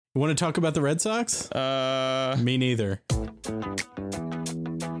You want to talk about the Red Sox? Me neither.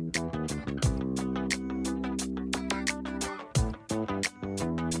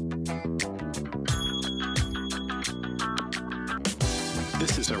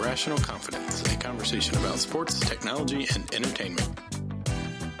 This is Irrational Confidence, a conversation about sports, technology, and entertainment.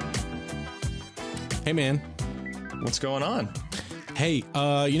 Hey, man. What's going on? Hey,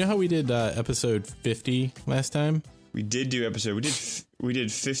 you know how we did episode 50 last time? We did do episode. We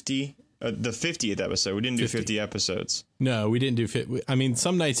did 50. The 50th episto. We didn't do 50 episodes. No, we didn't do 50. I mean,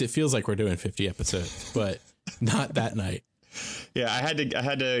 some nights it feels like we're doing 50 episodes, but not that night. Yeah, I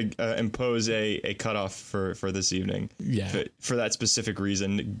had to impose a cutoff for this evening. Yeah, for that specific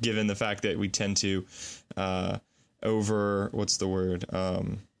reason, given the fact that we tend to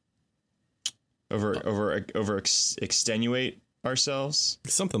extenuate ourselves.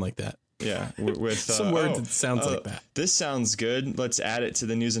 Something like that. Yeah, with some word that sounds like that. This sounds good. Let's add it to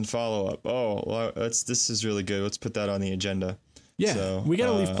the news and follow up. Oh, well, this is really good. Let's put that on the agenda. Yeah, so, we got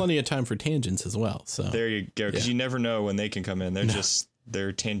to leave plenty of time for tangents as well. So there you go, because you never know when they can come in.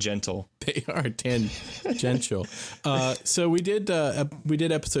 They're tangential. They are tangential. So we did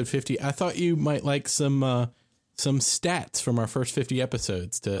episode 50. I thought you might like some stats from our first 50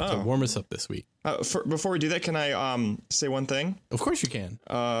 episodes to warm us up this week. Before we do that, can I say one thing? Of course you can.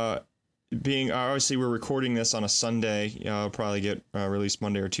 Being obviously we're recording this on a Sunday, it'll probably get released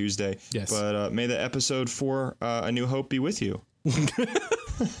Monday or Tuesday. Yes. But may the episode for A New Hope be with you.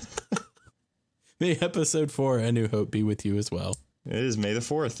 May episode 4 A New Hope be with you as well. It is May the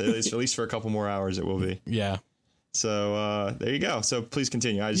 4th. At least for a couple more hours it will be. Yeah. So there you go. So please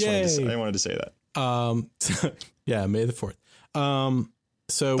continue. I wanted to say that. Yeah, May the 4th.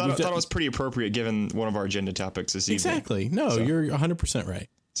 So I thought it was pretty appropriate given one of our agenda topics this evening. Exactly. No, you're 100% right.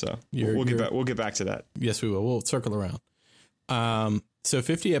 So we'll get back to that. Yes, we will. We'll circle around. So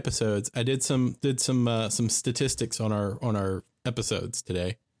 50 episodes. I did some statistics on our episodes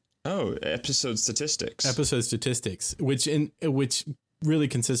today. Oh, episode statistics, which really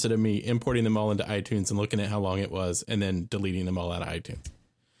consisted of me importing them all into iTunes and looking at how long it was and then deleting them all out of iTunes.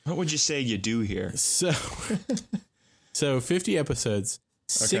 What would you say you do here? So 50 episodes,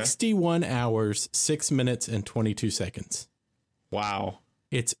 okay. 61 hours, 6 minutes and 22 seconds. Wow.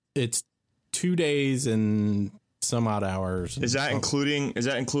 It's 2 days and some odd hours. Is that including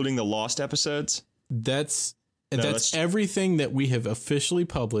the lost episodes? That's everything that we have officially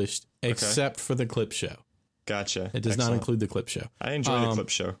published except for the clip show. Gotcha. It does not include the clip show. I enjoy the clip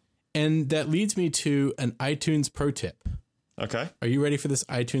show. And that leads me to an iTunes pro tip. Okay. Are you ready for this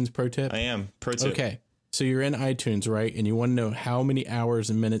iTunes pro tip? I am. Pro tip. Okay. So you're in iTunes, right? And you want to know how many hours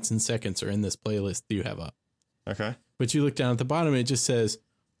and minutes and seconds are in this playlist that you have up. Okay. But you look down at the bottom and it just says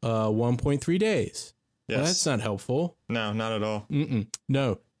 1.3 days. Yes. Well, that's not helpful. No, not at all.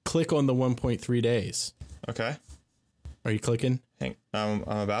 No. Click on the 1.3 days. Okay. Are you clicking? I'm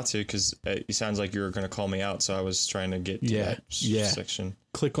about to, because it sounds like you were going to call me out, so I was trying to get to that section.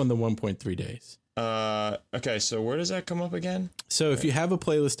 Click on the 1.3 days. Okay, so where does that come up again? So if you have a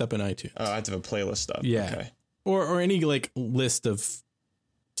playlist up in iTunes. I have to have a playlist up. Yeah. Okay. Or any list of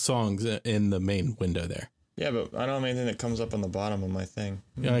songs in the main window there. Yeah, but I don't have anything that comes up on the bottom of my thing.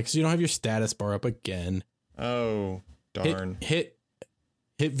 Yeah, because you don't have your status bar up again. Oh, darn. Hit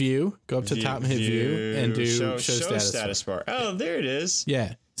view, go up to the top and hit view and do show status bar. Oh, there it is.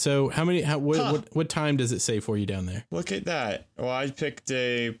 Yeah. So what time does it say for you down there? Look at that. Well, I picked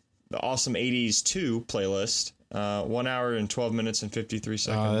the Awesome 80s 2 playlist. 1 hour and 12 minutes and 53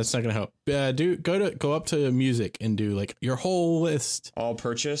 seconds. That's not going to help. Go up to music and do your whole list. All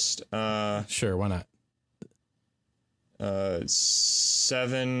purchased. Sure. Why not?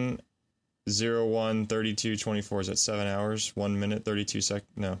 7/01/32/24. Is that 7 hours? 1 minute 32 seconds?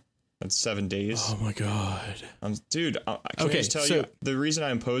 No, that's 7 days. Oh my god, dude! Can I just tell you the reason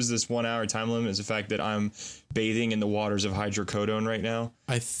I imposed this 1 hour time limit is the fact that I'm bathing in the waters of hydrocodone right now.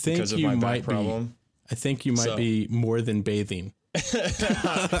 I think because of my back problem. I think you might be more than bathing.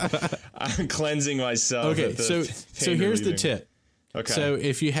 I'm cleansing myself. Okay, so here's the tip. Okay, so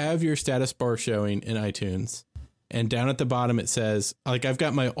if you have your status bar showing in iTunes. And down at the bottom, it says, I've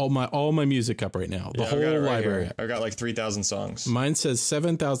got all my music up right now. The whole library. I've got 3,000 songs. Mine says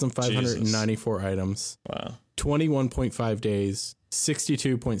 7,594 items. Wow. 21.5 days,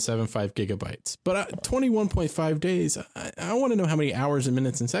 62.75 gigabytes. But 21.5 days, I want to know how many hours and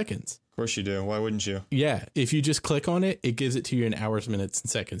minutes and seconds. Of course you do. Why wouldn't you? Yeah. If you just click on it, it gives it to you in hours, minutes, and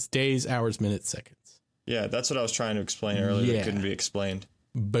seconds. Days, hours, minutes, seconds. Yeah, that's what I was trying to explain earlier. It couldn't be explained.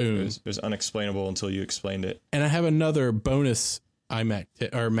 Boom. It was unexplainable until you explained it. And I have another bonus Mac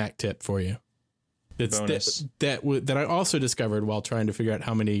tip for you. It's bonus. that I also discovered while trying to figure out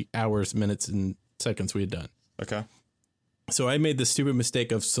how many hours, minutes, and seconds we had done. Okay. So I made the stupid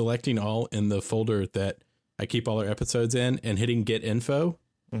mistake of selecting all in the folder that I keep all our episodes in and hitting get info.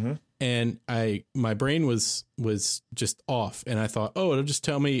 Mm-hmm. And my brain was just off. And I thought, oh, it'll just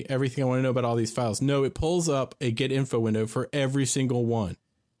tell me everything I want to know about all these files. No, it pulls up a get info window for every single one.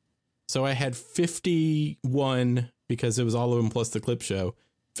 So I had 51, because it was all of them plus the clip show,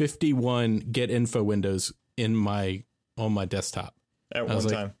 51 get info windows on my desktop. At one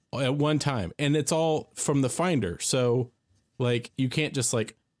time. At one time. And it's all from the Finder. So like you can't just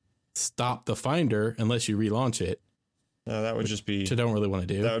like stop the Finder unless you relaunch it. No, that would just be... Which I don't really want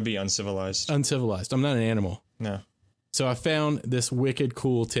to do. That would be uncivilized. Uncivilized. I'm not an animal. No. So I found this wicked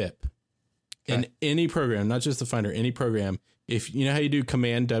cool tip. Okay. In any program, not just the Finder, any program, if you know how you do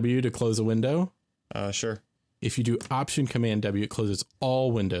Command W to close a window? Sure. If you do Option Command W, it closes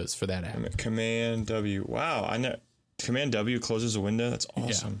all windows for that app. Command W. Wow. I know. Command W closes a window? That's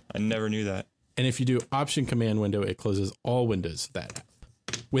awesome. Yeah. I never knew that. And if you do Option Command window, it closes all windows for that app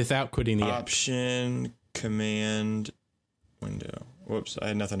without quitting the app. Option Command window. Whoops, I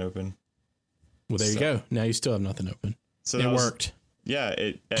had nothing open. Well, there you go. Now you still have nothing open. So it worked. Yeah,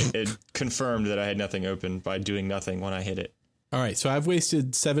 it confirmed that I had nothing open by doing nothing when I hit it. All right, so I've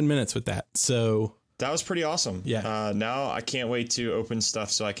wasted 7 minutes with that. So that was pretty awesome. Yeah. Now I can't wait to open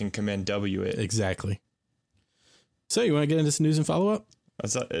stuff so I can Command W it. Exactly. So you want to get into some news and follow up?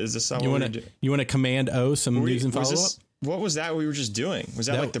 Is this something you want to Command O some news and follow up? What was that we were just doing? Was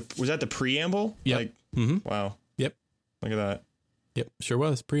that was that the preamble? Yep. Like, wow. Yep. Look at that. Yep. Sure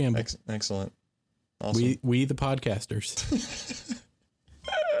was preamble. Excellent. Awesome. We the podcasters.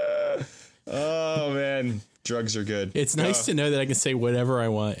 Oh man, drugs are good. It's nice to know that I can say whatever I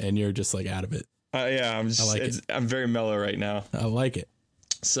want and you're just like out of it. Yeah, I'm very mellow right now. I like it.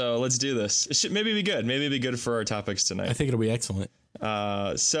 So let's do this. It should maybe be good. Maybe it'll be good for our topics tonight. I think it'll be excellent.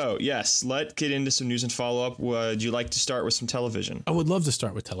 So yes, let's get into some news and follow up. Would you like to start with some television? I would love to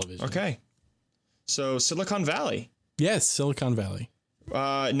start with television. Okay. So Silicon Valley. Yes, Silicon Valley.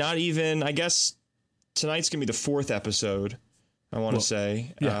 Not even, I guess tonight's going to be the 4th episode, I want to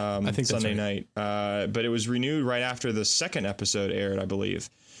say. Yeah, I think Sunday that's right. Night. But it was renewed right after the 2nd episode aired, I believe.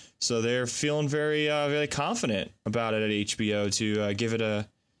 So they're feeling very, very confident about it at HBO to give it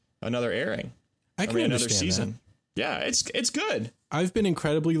another airing. I mean, another season. That. Yeah, it's good. I've been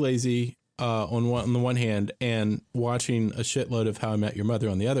incredibly lazy on the one hand and watching a shitload of How I Met Your Mother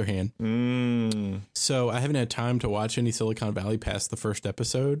on the other hand. So I haven't had time to watch any Silicon Valley past the first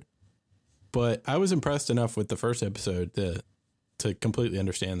episode. But I was impressed enough with the first episode to completely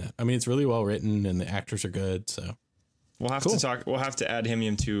understand that. I mean, it's really well written and the actors are good. So we'll have to talk. We'll have to add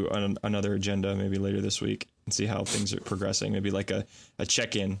Himium to another agenda maybe later this week and see how things are progressing. Maybe like a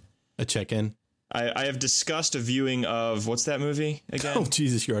check-in. A check-in. I have discussed a viewing of what's that movie again? Oh,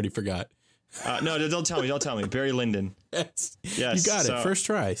 Jesus, you already forgot. No, don't tell me. Barry Lyndon. Yes. You got it. First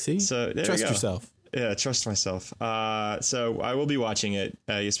try. See? So trust yourself. Yeah, trust myself. So I will be watching it,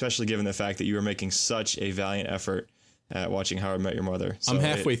 especially given the fact that you were making such a valiant effort at watching How I Met Your Mother. So I'm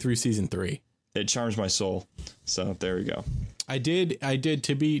halfway through season 3. It charms my soul. So there we go. I did.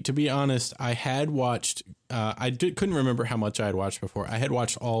 To be honest, I had watched. Couldn't remember how much I had watched before. I had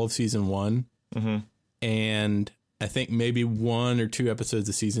watched all of season 1, and I think maybe 1 or 2 episodes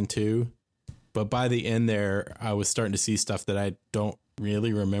of season 2. But by the end there, I was starting to see stuff that I don't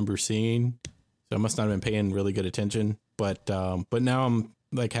really remember seeing. So I must not have been paying really good attention. But now I'm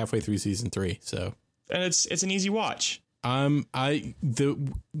like halfway through season 3. So and it's an easy watch. The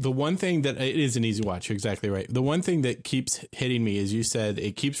one thing that it is an easy watch. You're exactly right. The one thing that keeps hitting me is you said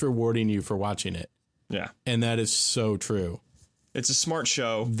it keeps rewarding you for watching it. Yeah, and that is so true. It's a smart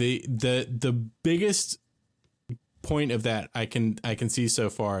show. The biggest point of that I can see so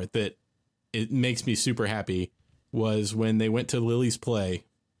far that it makes me super happy was when they went to Lily's play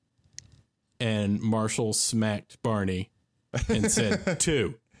and Marshall smacked Barney and said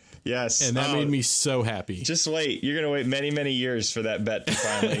 2. Yes. And that made me so happy. Just wait. You're going to wait many, many years for that bet to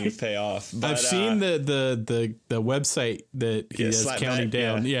finally pay off. But, I've seen the website that he is counting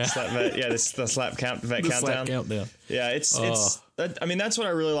down. Yeah. The slap countdown. Slap countdown. Yeah. It's I mean, that's what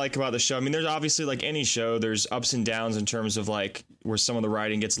I really like about the show. I mean, there's obviously like any show, there's ups and downs in terms of like where some of the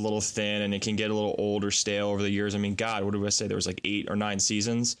writing gets a little thin and it can get a little old or stale over the years. I mean, God, what do I say? There was like 8 or 9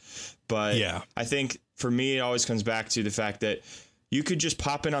 seasons. But yeah, I think for me, it always comes back to the fact that you could just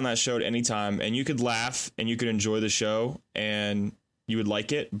pop in on that show at any time and you could laugh and you could enjoy the show and you would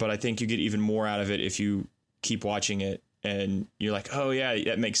like it. But I think you get even more out of it if you keep watching it and you're like, oh, yeah,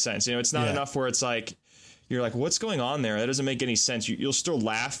 that makes sense. You know, it's not enough where it's like you're like, what's going on there? That doesn't make any sense. You'll still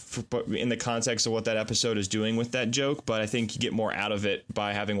laugh in the context of what that episode is doing with that joke, but I think you get more out of it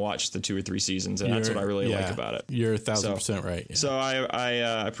by having watched the 2 or 3 seasons, and that's what I really like about it. You're 1,000% right. Yeah. So I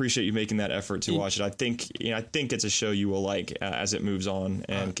appreciate you making that effort to watch it. I think it's a show you will like as it moves on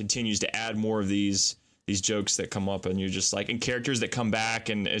and continues to add more of these jokes that come up, and you're just like, and characters that come back,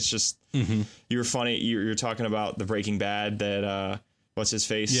 and it's just you were funny. You're talking about the Breaking Bad that what's his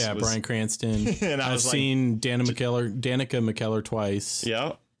face? Yeah, Bryan Cranston. And I've seen Danica McKellar twice.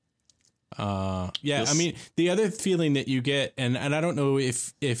 Yeah. I mean, the other feeling that you get, and I don't know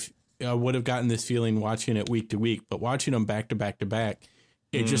if I would have gotten this feeling watching it week to week, but watching them back to back to back,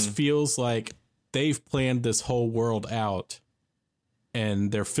 it just feels like they've planned this whole world out,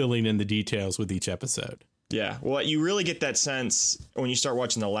 and they're filling in the details with each episode. Yeah. Well, you really get that sense when you start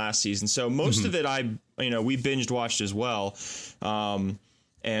watching the last season. So most of it, we binged watched as well. And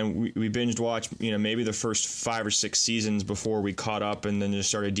we binged watched, maybe the first 5 or 6 seasons before we caught up, and then just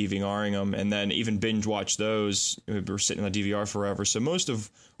started DVRing them, and then even binge watched those. We were sitting on the DVR forever. So most of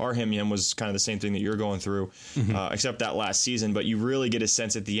our him was kind of the same thing that you're going through, except that last season. But you really get a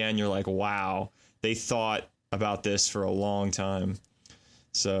sense at the end. You're like, wow, they thought about this for a long time.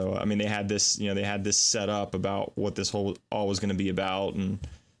 So, I mean, they had this set up about what this all was going to be about. And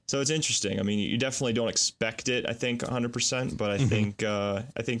so it's interesting. I mean, you definitely don't expect it, I think 100%, but I think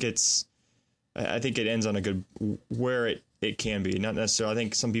it ends on a good, where it can be. Not necessarily. I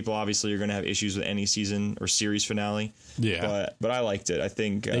think some people obviously are going to have issues with any season or series finale. Yeah. But I liked it. I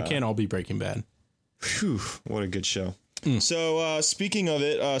think they can't all be Breaking Bad. Whew, what a good show. So, speaking of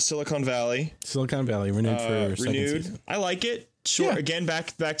it, Silicon Valley renewed for second season. I like it. Short. Yeah. Again,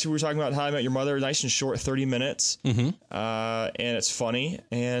 back to we were talking about How I Met Your Mother. Nice and short, 30 minutes. And it's funny.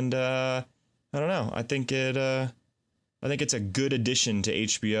 And I don't know. I think it's a good addition to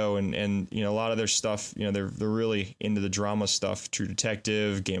HBO. And a lot of their stuff. They're really into the drama stuff. True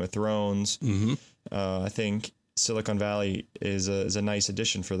Detective, Game of Thrones. I think Silicon Valley is a nice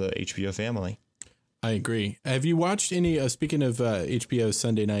addition for the HBO family. I agree. Have you watched any? Speaking of HBO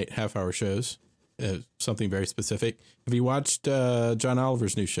Sunday night half-hour shows. Something very specific. Have you watched John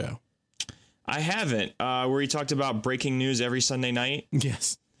Oliver's new show? I haven't. Where he talked about breaking news every Sunday night.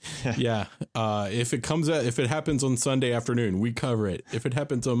 Yes. Yeah. If it happens on Sunday afternoon, we cover it. If it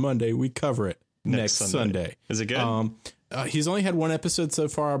happens on Monday, we cover it next Sunday. Is it good? He's only had one episode so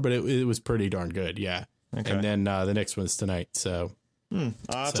far, but it was pretty darn good. Yeah. Okay. And then the next one's tonight. So.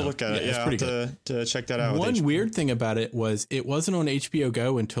 I'll have to look at it. Yeah, I'll have to check that out. One weird thing about it was it wasn't on HBO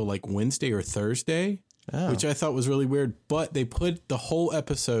Go until like Wednesday or Thursday, which I thought was really weird. But they put the whole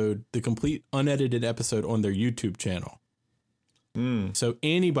episode, the complete unedited episode, on their YouTube channel. So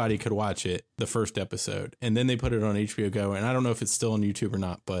anybody could watch it, the first episode, and then they put it on HBO Go. And I don't know if it's still on YouTube or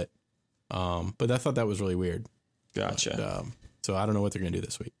not, but I thought that was really weird. Gotcha. But, so I don't know what they're going to do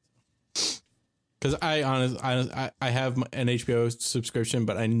this week. Because I have an HBO subscription,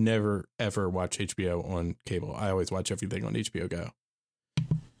 but I never, ever watch HBO on cable. I always watch everything on HBO Go.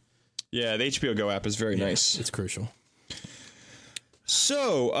 Yeah, the HBO Go app is very nice. It's crucial.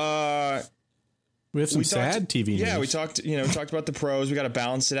 So, we have some sad TV news. Yeah, we talked about the pros. We got to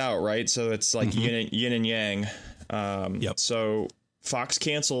balance it out, right? So it's like yin and yang. Yep. So Fox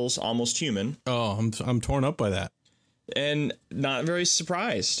cancels Almost Human. Oh, I'm torn up by that. And not very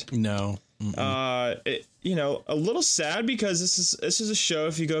surprised. No. A little sad because this is a show.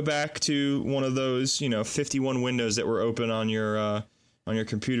 If you go back to one of those, 51 windows that were open on your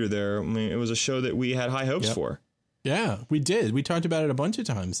computer there, I mean, it was a show that we had high hopes for. Yeah, we did. We talked about it a bunch of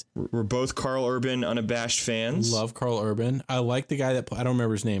times. We're both Carl Urban unabashed fans. Love Carl Urban. I like the guy that I don't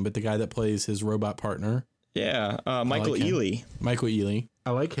remember his name, but the guy that plays his robot partner. Yeah, Michael Ealy. Michael Ealy.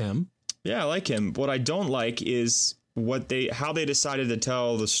 I like him. Yeah, I like him. What I don't like is how they decided to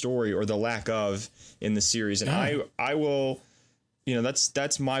tell the story, or the lack of, in the series. And I will,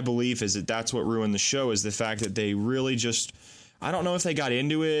 that's my belief, is that's what ruined the show, is the fact that they really just, I don't know if they got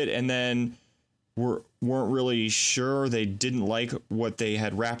into it and then weren't really sure, they didn't like what they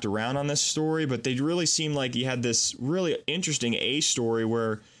had wrapped around on this story, but they really seemed like you had this really interesting A story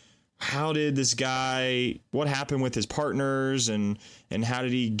where, how did this guy, what happened with his partners, and how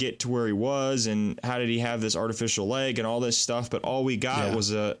did he get to where he was, and how did he have this artificial leg and all this stuff? But all we got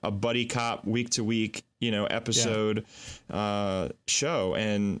was a buddy cop week to week, episode show.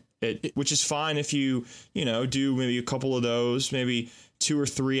 And which is fine if you do maybe a couple of those, maybe 2 or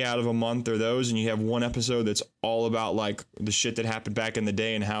 3 out of a month or those, and you have one episode that's all about like the shit that happened back in the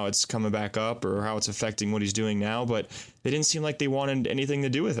day and how it's coming back up or how it's affecting what he's doing now. But they didn't seem like they wanted anything to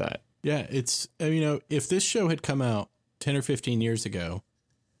do with that. Yeah, it's, if this show had come out 10 or 15 years ago,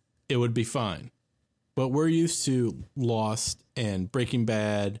 it would be fine. but we're used to Lost and Breaking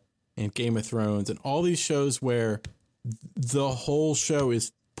Bad and Game of Thrones and all these shows where the whole show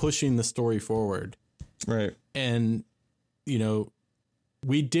is pushing the story forward. Right. And, you know,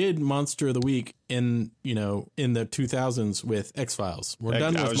 we did Monster of the Week in the 2000s with X-Files. We're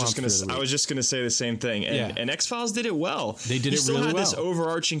done with Monster of the Week. I was just going to say the same thing. And X-Files did it well. They did it really well. They still had this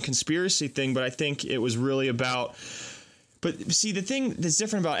overarching conspiracy thing, but I think it was really about... But see, the thing that's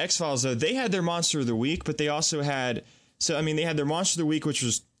different about X-Files, though, they had their Monster of the Week, but they also had... So, I mean, they had their Monster of the Week, which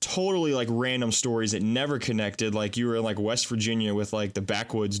was totally like random stories that never connected. Like you were in like West Virginia with like the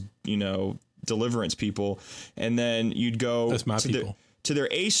backwoods, deliverance people. And then you'd go... That's my people. To their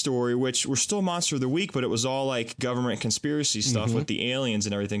A story, which were still Monster of the Week, but it was all like government conspiracy stuff with the aliens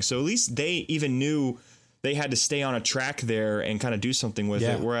and everything. So at least they even knew they had to stay on a track there and kind of do something with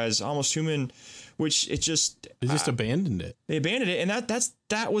it. Whereas Almost Human, which they just abandoned it. They abandoned it, and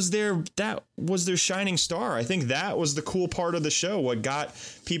that was their shining star. I think that was the cool part of the show. What it got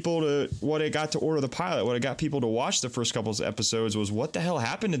to order the pilot, what it got people to watch the first couple of episodes was what the hell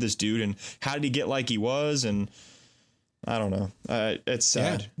happened to this dude and how did he get like he was and. I don't know. It's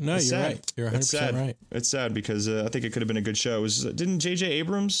sad. Yeah. No, it's you're sad. right. You're 100% right. It's sad because I think it could have been a good show. Didn't J.J.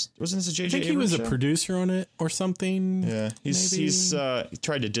 Abrams? Wasn't this a J.J. Abrams he was show? a producer on it or something. Yeah, he's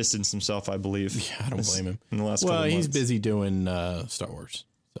tried to distance himself, I believe. Yeah, I don't blame him. In the last couple months. He's busy doing Star Wars.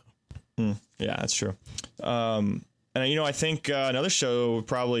 So. Yeah, that's true. And, I think another show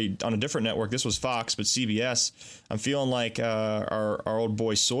probably on a different network, this was Fox, but CBS, I'm feeling like our old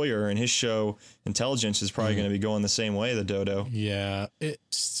boy Sawyer and his show Intelligence is probably going to be going the same way, the dodo. Yeah,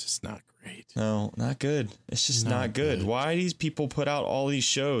 it's just not great. No, not good. It's just not good. Why do these people put out all these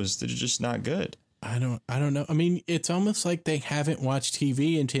shows that are just not good? I don't know. I mean, it's almost like they haven't watched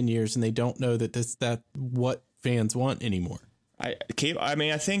TV in 10 years and they don't know that that's what fans want anymore. I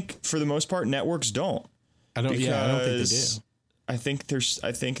think for the most part, networks don't. I don't think they do.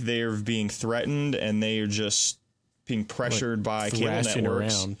 I think they're being threatened and they are just being pressured by cable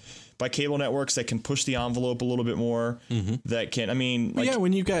networks. By cable networks that can push the envelope a little bit more. That can,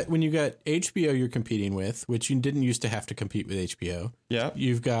 when you got HBO you're competing with, which you didn't used to have to compete with HBO. Yeah.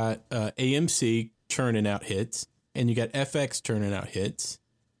 You've got AMC churning out hits and you got FX churning out hits.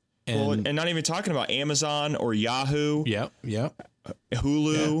 And not even talking about Amazon or Yahoo. Yep.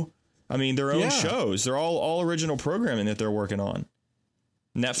 Hulu. Yeah. I mean, their own shows. They're all original programming that they're working on.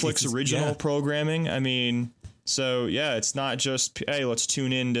 Netflix original programming. I mean, so yeah, it's not just, hey, let's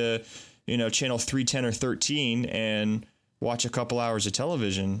tune into, channel 310 or 13 and watch a couple hours of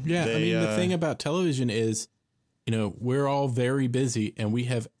television. Yeah, the thing about television is, we're all very busy and we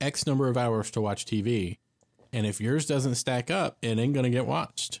have X number of hours to watch TV. And if yours doesn't stack up, it ain't going to get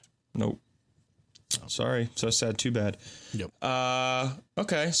watched. Nope. Sorry. So sad. Too bad. Yep.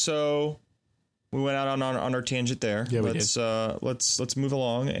 Okay. So we went out on our tangent there. Yeah, we did. Let's move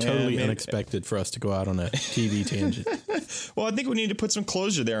along. Totally unexpected for us to go out on a TV tangent. Well, I think we need to put some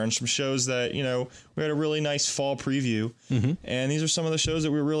closure there on some shows that, we had a really nice fall preview. And these are some of the shows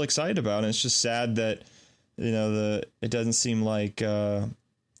that we were really excited about. And it's just sad that, it doesn't seem like,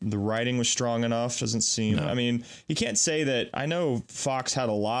 the writing was strong enough. Doesn't seem. No. I mean, you can't say that. I know Fox had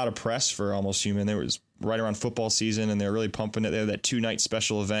a lot of press for Almost Human. There was right around football season, and they're really pumping it. They had that 2-night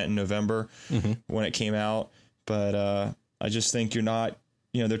special event in November when it came out. But I just think you're not.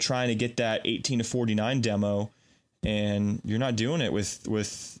 They're trying to get that 18 to 49 demo, and you're not doing it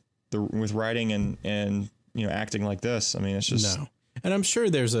with writing and acting like this. I mean, it's just no. And I'm sure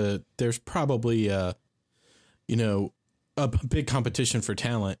there's probably a big competition for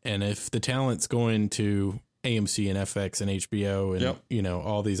talent, and if the talent's going to AMC and FX and HBO and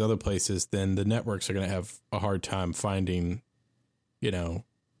all these other places, then the networks are going to have a hard time finding the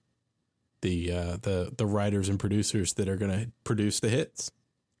writers and producers that are going to produce the hits.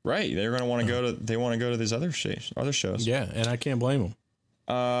 Right, they're going to want to go to these other shows. Yeah, and I can't blame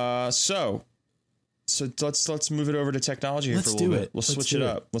them. So let's move it over to technology here for a little bit. Let's switch it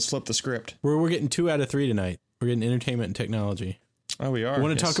up. Let's flip the script. We're getting 2 out of 3 tonight. We're getting entertainment and technology. Oh, we are.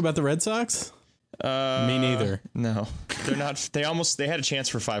 Want to talk about the Red Sox? Me neither. No, they're not. They had a chance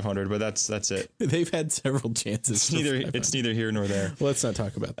for 500, but that's it. They've had several chances. It's neither here nor there. Let's not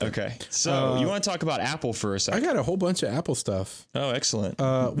talk about that. Okay. So you want to talk about Apple for a second? I got a whole bunch of Apple stuff. Oh, excellent.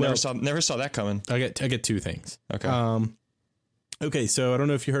 Never saw that coming. I get 2 things. Okay. Okay. So I don't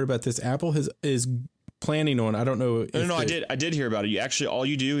know if you heard about this. Apple is planning on, I don't know. No, I did hear about it. You actually, all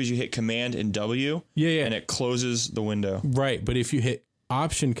you do is you hit Command and W. Yeah. And it closes the window. Right. But if you hit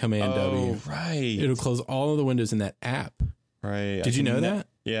Option Command W, right, it'll close all of the windows in that app. Right. Did you know that?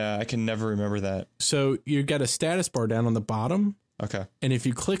 Yeah, I can never remember that. So you've got a status bar down on the bottom. Okay. And if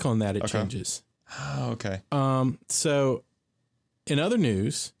you click on that, it changes. Oh, okay. So in other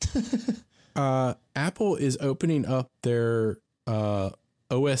news, Apple is opening up their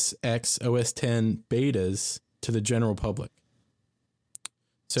OS X, OS 10 betas to the general public.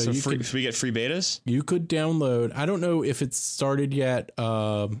 So we get free betas? You could download. I don't know if it's started yet.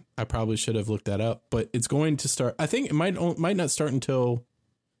 I probably should have looked that up, but it's going to start. I think it might not start until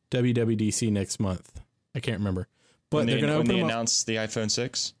WWDC next month. I can't remember. But they're going to open announce the iPhone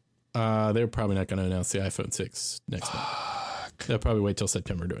 6? They're probably not going to announce the iPhone 6 next month. They'll probably wait till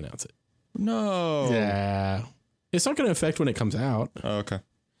September to announce it. No. Yeah. It's not going to affect when it comes out. Oh, okay.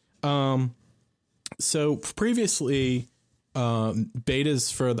 So previously,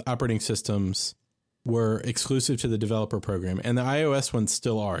 betas for the operating systems were exclusive to the developer program, and the iOS ones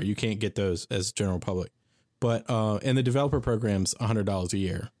still are. You can't get those as general public. But and the developer program's $100 a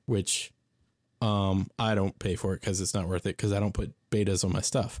year, which I don't pay for it because it's not worth it because I don't put betas on my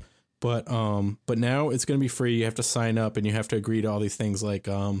stuff. But now it's going to be free. You have to sign up and you have to agree to all these things like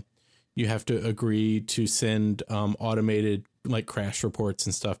you have to agree to send automated like crash reports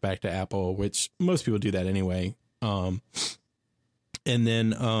and stuff back to Apple, which most people do that anyway. And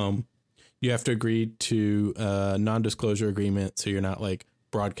then you have to agree to a non-disclosure agreement, so you're not like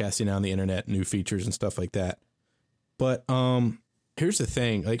broadcasting on the internet new features and stuff like that. But here's the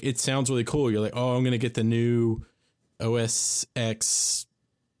thing: like, it sounds really cool. You're like, oh, I'm gonna get the new OS X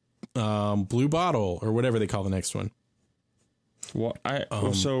blue bottle or whatever they call the next one. Well,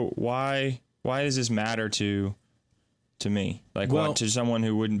 so why does this matter to me? Like, well, to someone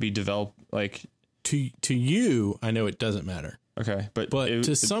who wouldn't be developed, like to you, I know it doesn't matter. Okay, but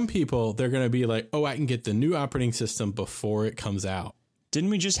to some people, they're going to be like, oh, I can get the new operating system before it comes out. Didn't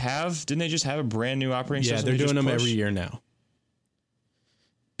they just have a brand new operating system? Yeah, they're doing them every year now.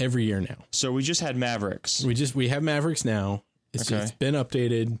 Every year now. So we just had Mavericks. We have Mavericks now. It's been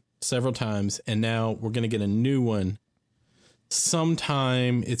updated several times, and now we're going to get a new one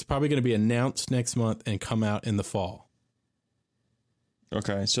sometime. It's probably going to be announced next month and come out in the fall.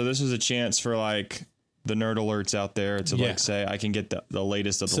 Okay, so this is a chance for like the nerd alerts out there to like say I can get the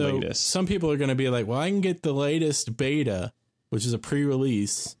latest of the latest. Some people are going to be like, well, I can get the latest beta, which is a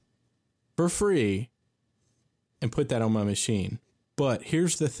pre-release, for free and put that on my machine. But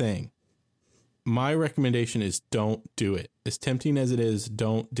here's the thing. My recommendation is don't do it. As tempting as it is,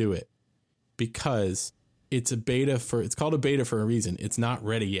 don't do it. Because it's called a beta for a reason. It's not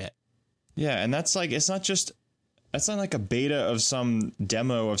ready yet. Yeah, and that's like, that's not like a beta of some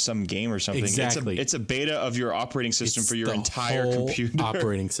demo of some game or something. Exactly. It's a beta of your operating system for your entire computer.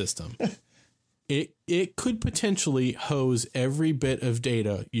 Operating system. It could potentially hose every bit of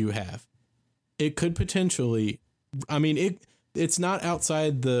data you have. It could potentially, it's not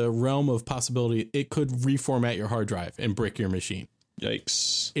outside the realm of possibility. It could reformat your hard drive and brick your machine.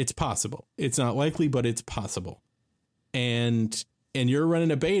 Yikes. It's possible. It's not likely, but it's possible. And you're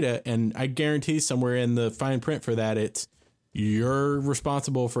running a beta, and I guarantee somewhere in the fine print for that, you're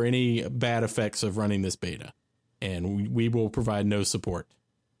responsible for any bad effects of running this beta, and we will provide no support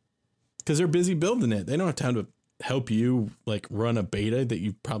because they're busy building it. They don't have time to help you like run a beta that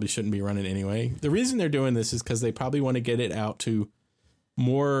you probably shouldn't be running anyway. The reason they're doing this is because they probably want to get it out to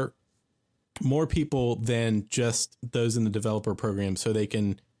more people than just those in the developer program, so they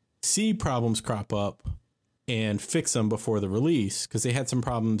can see problems crop up and fix them before the release, because they had some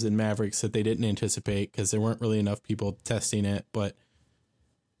problems in Mavericks that they didn't anticipate because there weren't really enough people testing it. But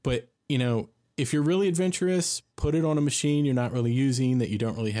if you're really adventurous, put it on a machine you're not really using, that you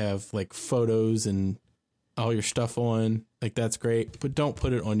don't really have like photos and all your stuff on. Like, that's great, but don't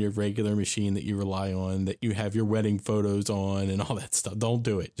put it on your regular machine that you rely on, that you have your wedding photos on and all that stuff. Don't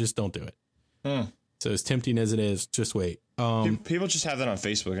do it. Just don't do it. So as tempting as it is, just wait. People just have that on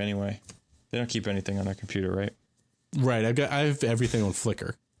Facebook anyway. They don't keep anything on their computer, right? Right. I have everything on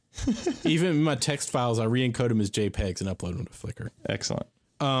Flickr. Even my text files, I re-encode them as JPEGs and upload them to Flickr. Excellent.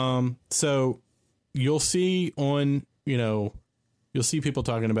 So you'll see you'll see people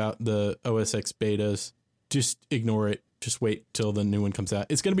talking about the OS X betas. Just ignore it. Just wait till the new one comes out.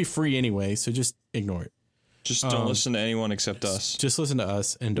 It's going to be free anyway, so just ignore it. Just don't listen to anyone except us. Just listen to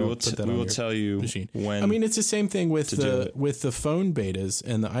us and don't put that on your machine. We will tell you when. It's the same thing with the phone betas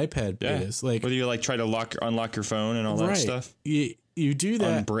and the iPad betas. Like, whether you like try to unlock your phone and all that stuff. You do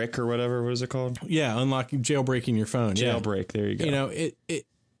that. Unbrick or whatever. What is it called? Yeah, jailbreaking your phone. Jailbreak. There you go.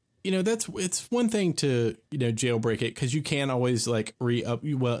 It's one thing to jailbreak it, because you can always like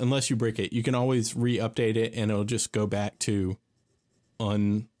unless you break it, you can always re-update it and it'll just go back to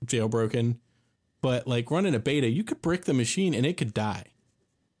unjailbroken. But like running a beta, you could brick the machine and it could die.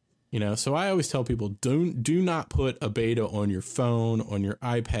 So I always tell people, do not put a beta on your phone, on your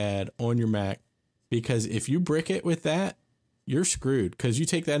iPad, on your Mac. because if you brick it with that, you're screwed. Because you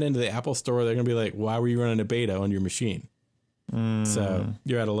take that into the Apple store, they're going to be like, why were you running a beta on your machine? So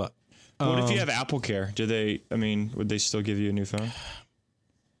you're out of luck. What if you have Apple Care? Would they still give you a new phone?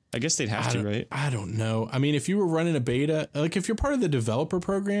 I guess they'd have to, right? I don't know. I mean, if you were running a beta, like if you're part of the developer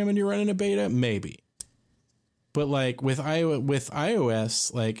program and you're running a beta, maybe. But like with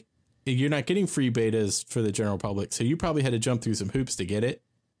iOS, like you're not getting free betas for the general public. So you probably had to jump through some hoops to get it.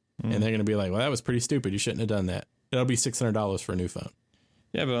 And they're going to be like, well, that was pretty stupid. You shouldn't have done that. It'll be $600 for a new phone.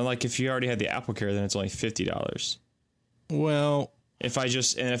 Yeah, but like if you already had the Apple Care, then it's only $50. Well, if I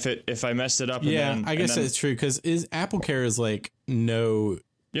messed it up, I guess that's true because Apple Care is like no.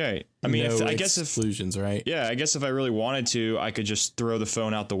 Yeah, I mean, I guess exclusions, right? Yeah, I guess if I really wanted to, I could just throw the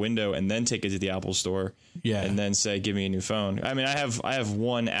phone out the window and then take it to the Apple store. Yeah, and then say, "Give me a new phone." I mean, I have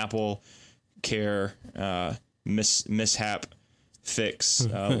one Apple Care mishap fix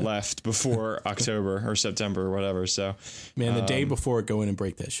left before October or September or whatever. So, man, the day before, go in and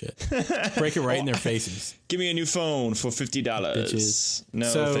break that shit. Break it right in their faces. Give me a new phone for $50. Bitches. No,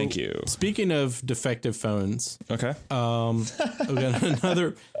 so, thank you. Speaking of defective phones, okay. We got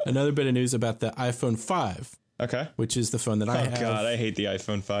another bit of news about the iPhone 5. Okay. Which is the phone that I have. Oh God, I hate the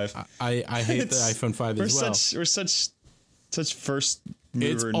iPhone 5. I hate the iPhone 5 as well. We're such first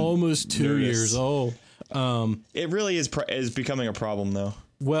mover. It's almost 2 years old. It really is becoming a problem though.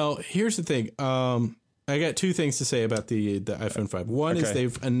 Well, here's the thing. I got two things to say about the iPhone 5. One is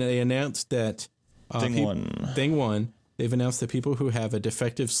they announced that thing one. They've announced that people who have a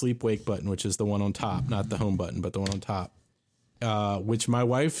defective sleep wake button, which is the one on top, not the home button, but the one on top, which my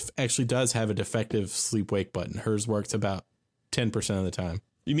wife actually does have a defective sleep wake button. Hers works about 10% of the time.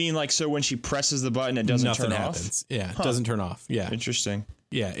 You mean like so when she presses the button, it doesn't turn off? Nothing happens. Yeah, it doesn't turn off. Yeah. Interesting.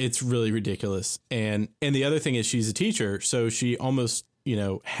 Yeah, it's really ridiculous. And the other thing is she's a teacher, so she almost,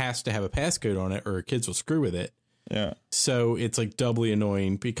 has to have a passcode on it or her kids will screw with it. Yeah. So it's like doubly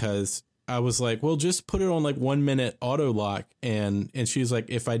annoying because I was like, well, just put it on like 1 minute auto lock. And she's like,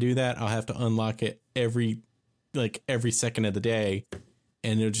 if I do that, I'll have to unlock it every second of the day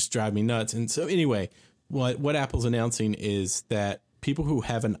and it'll just drive me nuts. And so anyway, what Apple's announcing is that people who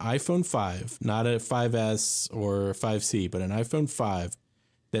have an iPhone 5, not a 5S or 5C, but an iPhone 5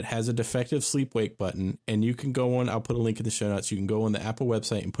 that has a defective sleep wake button, and you can go on, I'll put a link in the show notes, you can go on the Apple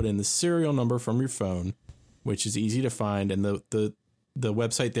website and put in the serial number from your phone, which is easy to find, and the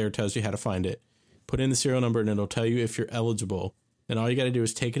website there tells you how to find it. Put in the serial number and it'll tell you if you're eligible. Then all you got to do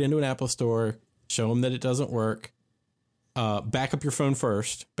is take it into an Apple store, show them that it doesn't work, back up your phone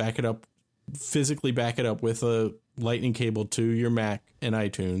first, physically back it up with a lightning cable to your Mac and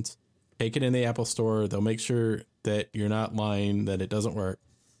iTunes, take it in the Apple store, they'll make sure that you're not lying, that it doesn't work.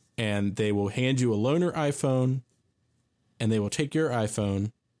 And they will hand you a loaner iPhone, and they will take your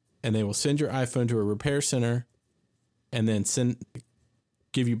iPhone, and they will send your iPhone to a repair center, and then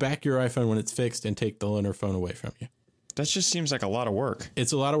give you back your iPhone when it's fixed and take the loaner phone away from you. That just seems like a lot of work.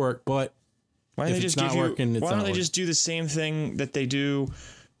 It's a lot of work, but why don't they just do the same thing that they do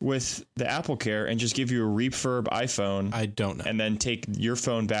with the Apple Care and just give you a refurb iPhone? I don't know. And then take your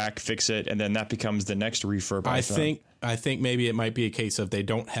phone back, fix it, and then that becomes the next refurb iPhone. I think maybe it might be a case of they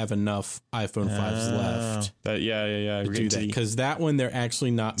don't have enough iPhone 5s left. Yeah. To do that, because that one they're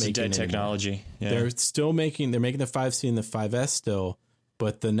actually not making dead technology. Yeah. They're making the 5C and the 5S still,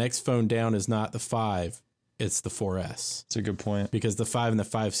 but the next phone down is not the 5, it's the 4S. That's a good point. Because the 5 and the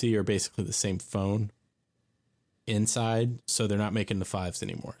 5C are basically the same phone inside, so they're not making the 5s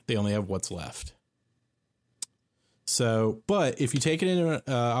anymore. They only have what's left. So, but if you take it into,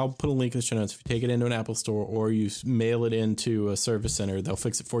 I'll put a link in the show notes. If you take it into an Apple store or you mail it into a service center, they'll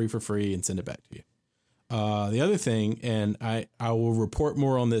fix it for you for free and send it back to you. The other thing, and I will report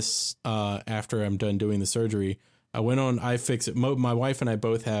more on this after I'm done doing the surgery. I went on iFixit. My wife and I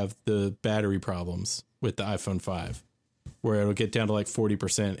both have the battery problems with the iPhone 5, where it'll get down to like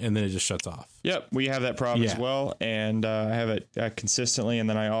 40% and then it just shuts off. Yep, we have that problem as well, and I have it consistently, and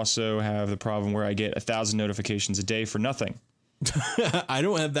then I also have the problem where I get 1,000 notifications a day for nothing. I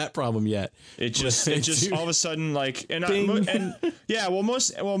don't have that problem yet. It just all of a sudden most of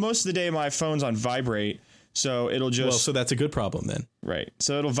the day my phone's on vibrate, so it'll just so that's a good problem then. Right.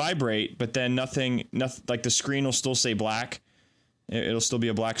 So it'll vibrate, but then nothing like the screen will still say black. It'll still be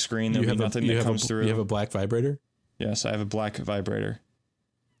a black screen. There'll be nothing that comes through. You have a black vibrator? Yes, I have a black vibrator.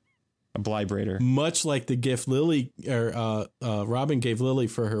 A blibrator. Much like the gift Lily or Robin gave Lily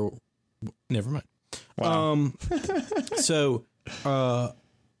for her. Never mind. Wow.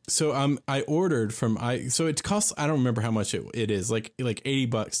 I ordered from so it costs, I don't remember how much it is, like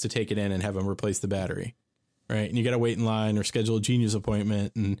 $80 to take it in and have them replace the battery. Right. And you got to wait in line or schedule a Genius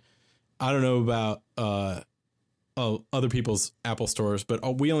appointment. And I don't know about other people's Apple stores,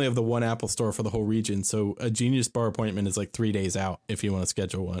 but we only have the one Apple store for the whole region. So a Genius Bar appointment is like 3 days out if you want to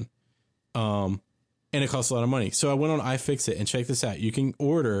schedule one. And it costs a lot of money. So I went on iFixit and check this out. You can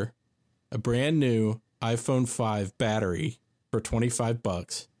order a brand new iPhone 5 battery for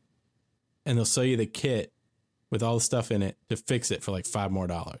 $25, and they'll sell you the kit with all the stuff in it to fix it for like $5 more.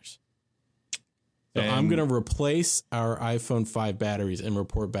 So I'm going to replace our iPhone 5 batteries and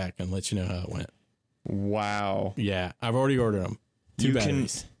report back and let you know how it went. Wow. Yeah, I've already ordered them. 2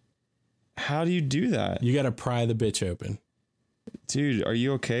 batteries. How do you do that? You got to pry the bitch open. Dude, are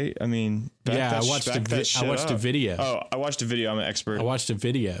you okay? I mean, I watched a video. Oh, I watched a video. I'm an expert. I watched a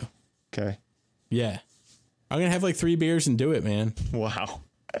video. Okay. Yeah. I'm going to have like 3 beers and do it, man. Wow.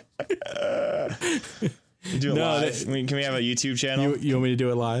 You do it live? Can we have a YouTube channel? You want me to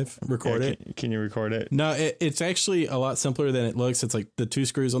do it live? Record it? Can you record it? No, it's actually a lot simpler than it looks. It's like the 2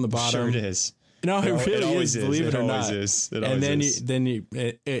 screws on the bottom. Sure it is. No, it really is. Believe it or not. It always is. And then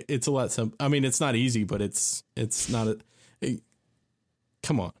it's a lot simple. I mean, it's not easy, but it's not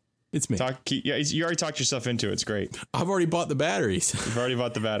come on. It's me. You already talked yourself into it. It's great. I've already bought the batteries. You've already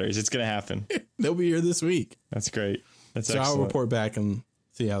bought the batteries. It's going to happen. They'll be here this week. That's great. That's so excellent. I'll report back and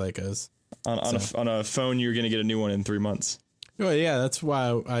see how that goes. On a phone, you're going to get a new one in 3 months. Well, yeah, that's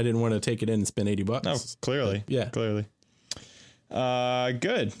why I didn't want to take it in and spend $80. No, clearly. Yeah. Clearly.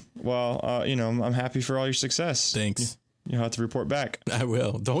 Good. Well, I'm happy for all your success. Thanks. You'll have to report back. I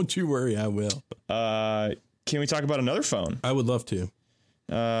will. Don't you worry. I will. Can we talk about another phone? I would love to.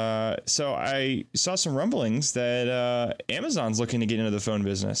 So I saw some rumblings that Amazon's looking to get into the phone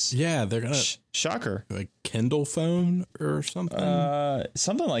business. Yeah, they're gonna shocker, like Kindle phone or something.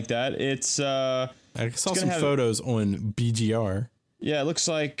 Something like that. It's I saw some photos on BGR. Yeah, it looks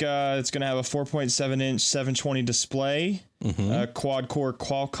like it's gonna have a 4.7-inch 720 display, a quad-core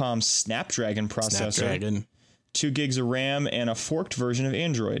Qualcomm Snapdragon processor, 2 gigs of RAM, and a forked version of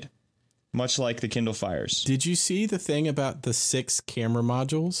Android. Much like the Kindle Fires. Did you see the thing about the 6 camera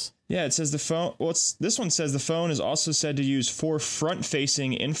modules? Yeah, it says the phone. Well, this one says the phone is also said to use 4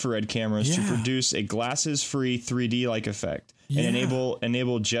 front-facing infrared cameras to produce a glasses-free 3D-like effect and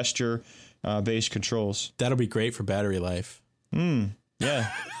enable gesture-based controls. That'll be great for battery life. Yeah.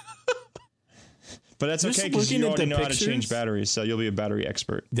 But that's okay because you already know how to change batteries, so you'll be a battery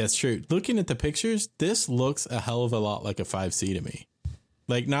expert. That's true. Looking at the pictures, this looks a hell of a lot like a 5C to me.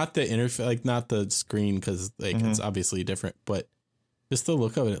 Like not the interface, like not the screen, because it's obviously different, but just the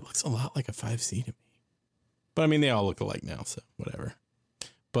look of it, it looks a lot like a 5C to me. But I mean, they all look alike now, so whatever.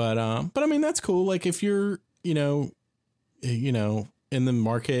 But I mean, that's cool. Like if you're, in the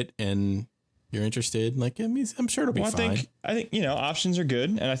market and you're interested, like I mean, I'm sure it'll be fine. I think options are good,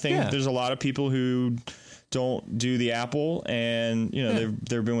 and I think there's a lot of people who don't do the Apple, and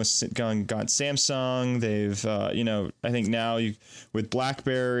they've been with got Samsung. They've I think now with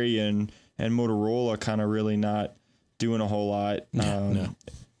BlackBerry and Motorola kind of really not doing a whole lot. No.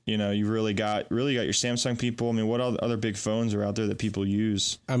 You really got your Samsung people. I mean, what other big phones are out there that people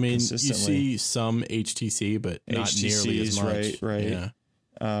use? I mean, you see some HTC, but not nearly as much. Right.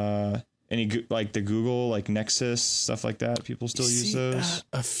 Yeah. Any like the Google, like Nexus, stuff like that? People still use those?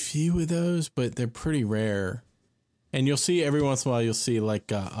 A few of those, but they're pretty rare. And you'll see every once in a while, you'll see like,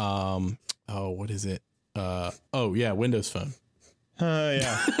 what is it? Windows Phone.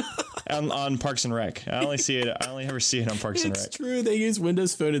 Yeah. on Parks and Rec. I only ever see it on Parks and Rec. It's true. They use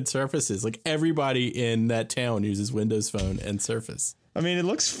Windows Phone and Surfaces. Like everybody in that town uses Windows Phone and Surface. I mean, it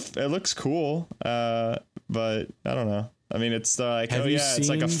looks cool, but I don't know. I mean, it's like, it's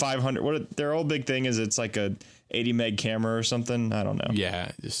like a 500. Their whole big thing is it's like a 80 meg camera or something. I don't know.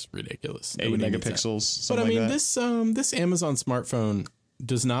 Yeah, just ridiculous. 80 megapixels. But I mean, like this Amazon smartphone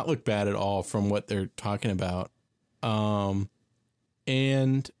does not look bad at all from what they're talking about.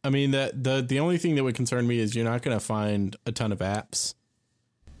 And I mean the only thing that would concern me is you're not going to find a ton of apps,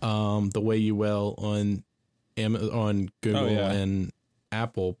 the way you will on Google and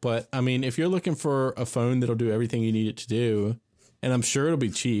Apple. But I mean, if you're looking for a phone that'll do everything you need it to do, and I'm sure it'll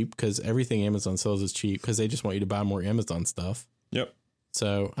be cheap because everything Amazon sells is cheap because they just want you to buy more Amazon stuff. Yep.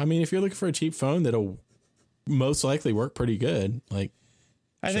 So, I mean, if you're looking for a cheap phone that'll most likely work pretty good, like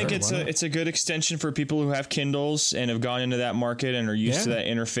I think it's a good extension for people who have Kindles and have gone into that market and are used to that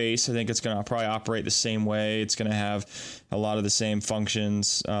interface. I think it's going to probably operate the same way. It's going to have a lot of the same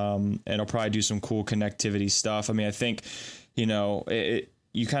functions, and it'll probably do some cool connectivity stuff. I mean, I think,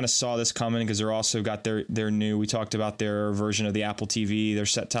 you kind of saw this coming because they're also got their new, we talked about their version of the Apple TV, their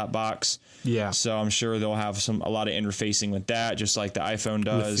set-top box. Yeah. So I'm sure they'll have a lot of interfacing with that, just like the iPhone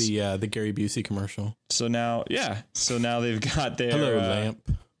does. With the Gary Busey commercial. So now they've got their hello lamp.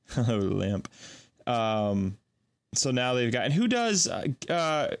 Lamp. So now they've got, and who does,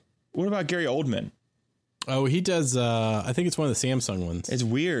 what about Gary Oldman? Oh, he does, I think it's one of the Samsung ones. It's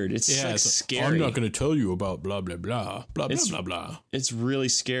weird. It's like scary. I'm not going to tell you about blah, blah, blah, blah, blah, blah. It's really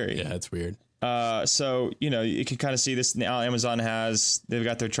scary. Yeah, it's weird. So, you know, you can kind of see this now. Amazon they've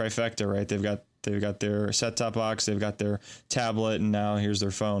got their trifecta, right? They've got their set-top box, they've got their tablet, and now here's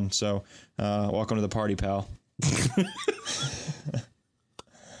their phone. So, welcome to the party, pal.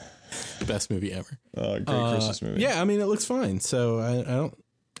 Best movie ever. Great Christmas movie. Yeah, I mean, it looks fine. So I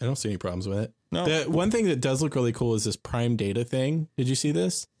don't see any problems with it. No. The one thing that does look really cool is this Prime Data thing. Did you see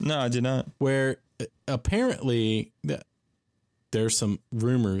this? No, I did not. Where apparently there's some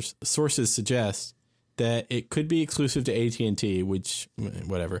rumors, sources suggest that it could be exclusive to AT&T, which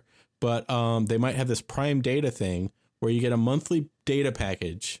whatever. But they might have this Prime Data thing where you get a monthly data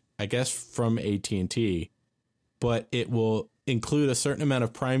package, I guess from AT&T, but it will include a certain amount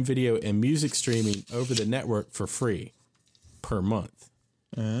of Prime Video and music streaming over the network for free per month.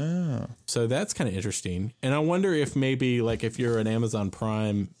 Oh. So that's kind of interesting. And I wonder if maybe like if you're an Amazon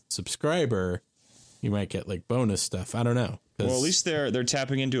Prime subscriber, you might get like bonus stuff. I don't know. Well, at least they're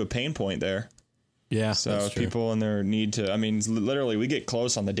tapping into a pain point there. Yeah. So people in their need to, I mean, literally we get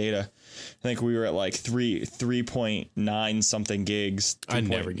close on the data. I think we were at like 3.9 something gigs. I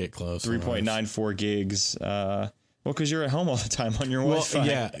never get close. 3.94 gigs. Well, because you're at home all the time on your Wi-Fi.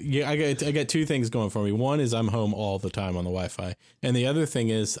 Yeah. I got two things going for me. One is I'm home all the time on the Wi-Fi, and the other thing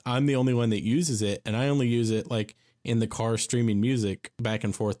is I'm the only one that uses it, and I only use it like in the car streaming music back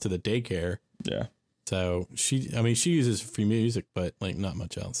and forth to the daycare. Yeah. So she uses free music, but like not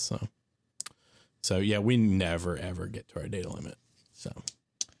much else. So yeah, we never ever get to our data limit. So.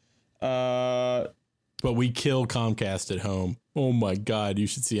 But we kill Comcast at home. Oh my God! You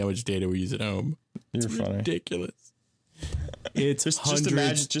should see how much data we use at home. You're funny. Ridiculous. It's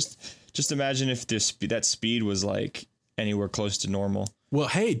just imagine if that speed was like anywhere close to normal. Well,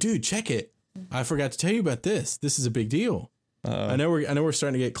 hey, dude, check it. I forgot to tell you about this. This is a big deal. I know we're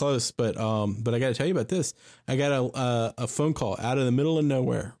starting to get close, but I got to tell you about this. I got a phone call out of the middle of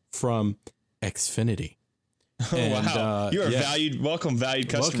nowhere from Xfinity. And, wow. You're a valued customer. Welcome,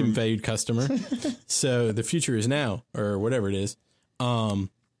 valued customer. So the future is now, or whatever it is.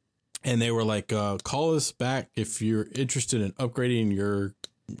 And they were like, call us back if you're interested in upgrading your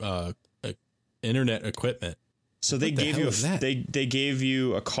internet equipment. So they gave you they gave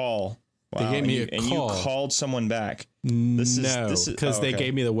you a call. Wow. They gave me a call. And you called someone back. No, because they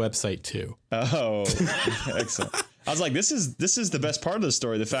gave me the website too. Oh, excellent. I was like, this is the best part of the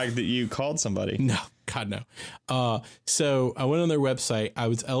story, the fact that you called somebody. No, God, no. So I went on their website. I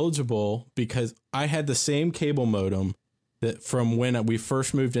was eligible because I had the same cable modem that from when we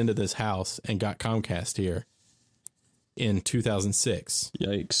first moved into this house and got Comcast here in 2006.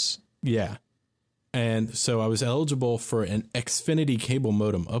 Yikes. Yeah. And so I was eligible for an Xfinity cable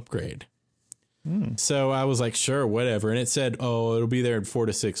modem upgrade. So I was like, sure, whatever. And it said, oh, it'll be there in 4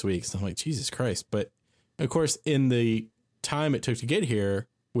 to 6 weeks. I'm like, Jesus Christ. But of course, in the time it took to get here,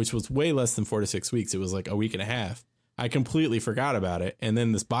 which was way less than 4 to 6 weeks, it was like a week and a half. I completely forgot about it. And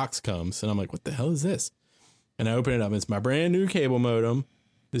then this box comes and I'm like, what the hell is this? And I open it up and it's my brand new cable modem.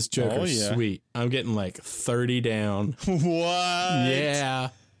 This joker's sweet. I'm getting like 30 down. What? Yeah.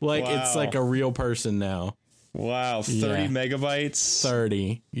 Like it's like a real person now. Wow, 30 megabytes?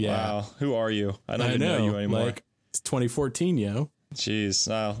 30, yeah. Wow, who are you? I don't even know you anymore. Like, it's 2014, yo. Jeez,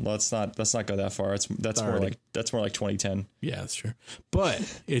 no, let's not go that far. That's more like 2010. Yeah, that's true. But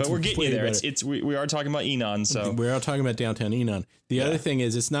we're getting you there. We are talking about Enon, so we are talking about downtown Enon. The other thing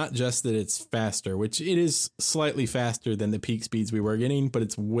is, it's not just that it's faster, which it is slightly faster than the peak speeds we were getting, but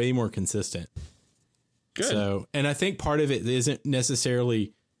it's way more consistent. Good. So, and I think part of it isn't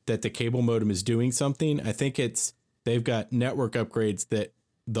necessarily that the cable modem is doing something. I think they've got network upgrades that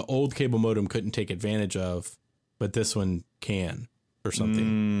the old cable modem couldn't take advantage of, but this one can or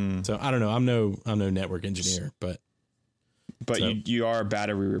something. So I don't know. I'm no network engineer, but so, you are a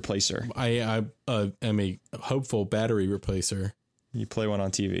battery replacer. I am a hopeful battery replacer. You play one on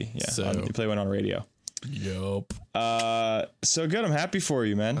TV. Yeah. So, you play one on radio. Yup. So good. I'm happy for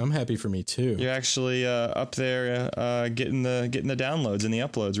you, man. I'm happy for me too. You're actually up there getting the downloads and the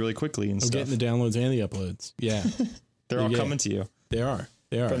uploads really quickly and stuff. Getting the downloads and the uploads. Yeah. They're all coming to you. They are.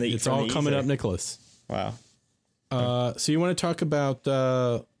 It's all coming up, Nicholas. Wow. So you want to talk about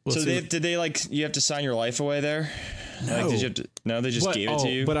did they like you have to sign your life away there? No. Like, they just gave it to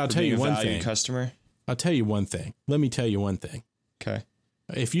you. But I'll tell you one thing. Customer. I'll tell you one thing. Let me tell you one thing. Okay.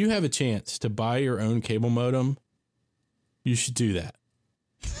 If you have a chance to buy your own cable modem, you should do that.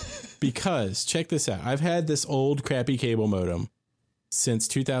 Because check this out. I've had this old crappy cable modem since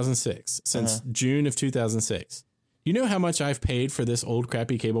 2006, since June of 2006. You know how much I've paid for this old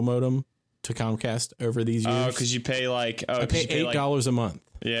crappy cable modem to Comcast over these years? Oh, because you pay like... I pay $8 a month.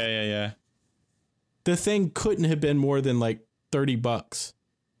 Yeah. The thing couldn't have been more than like $30.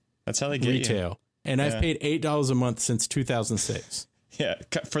 That's how they get retail. You. And I've paid $8 a month since 2006. Yeah,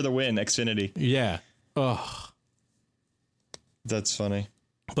 for the win, Xfinity. Yeah. Oh, that's funny.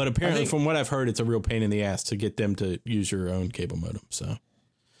 But apparently, from what I've heard, it's a real pain in the ass to get them to use your own cable modem. So,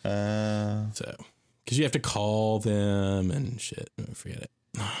 because you have to call them and shit. Forget it.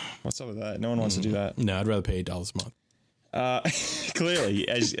 What's up with that? No one wants to do that. No, I'd rather pay $8 a month. Clearly,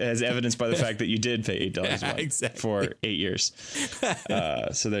 as evidenced by the fact that you did pay $8 a month for 8 years.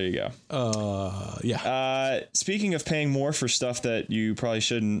 So there you go. Speaking of paying more for stuff that you probably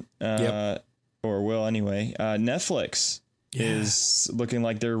shouldn't, or will anyway, Netflix is looking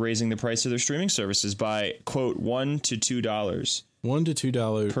like they're raising the price of their streaming services by, quote, $1 to $2. $1 to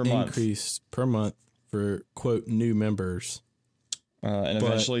 $2 per increase per month for, quote, new members. And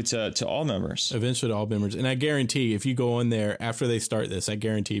eventually to all members. Eventually to all members. And I guarantee if you go on there after they start this, I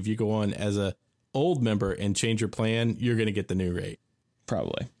guarantee if you go on as a old member and change your plan, you're going to get the new rate.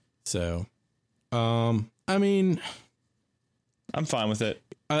 Probably. So, I mean, I'm fine with it.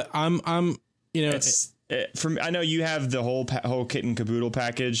 I'm you know, for me, I know you have the whole kit and caboodle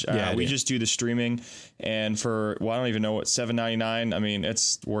package. We just do the streaming, and I don't even know what, $7.99. I mean,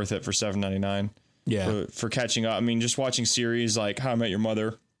 it's worth it for $7.99. Yeah. For catching up. I mean, just watching series like How I Met Your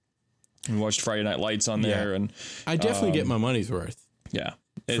Mother and watched Friday Night Lights on there. And I definitely get my money's worth. Yeah.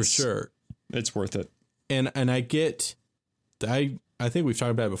 For sure. It's worth it. And I get, I think we've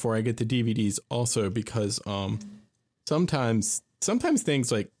talked about it before. I get the DVDs also because sometimes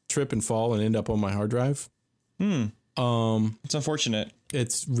things like trip and fall and end up on my hard drive. It's unfortunate.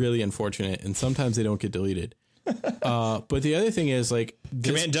 It's really unfortunate. And sometimes they don't get deleted. But the other thing is like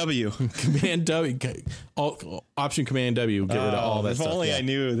Command W, option Command W, get rid of all that if stuff. If only I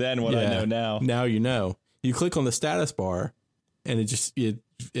knew then what I know now. Now you know. You click on the status bar, and it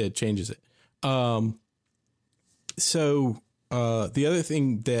changes it. So the other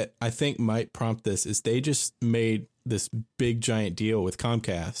thing that I think might prompt this is they just made this big giant deal with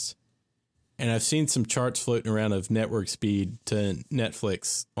Comcast. And I've seen some charts floating around of network speed to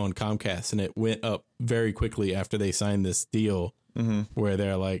Netflix on Comcast, and it went up very quickly after they signed this deal where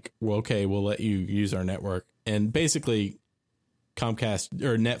they're like, well, okay, we'll let you use our network. And basically Comcast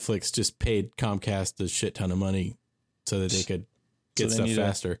or Netflix just paid Comcast a shit ton of money so that they could get stuff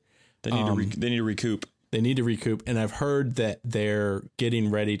faster. They need to recoup. They need to recoup. And I've heard that they're getting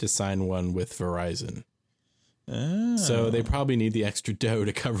ready to sign one with Verizon. Oh. So they probably need the extra dough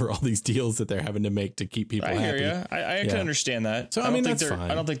to cover all these deals that they're having to make to keep people happy. I hear you. I can understand that. So I mean, that's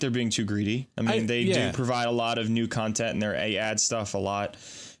fine. I don't think they're being too greedy. I mean, they do provide a lot of new content, and they add stuff a lot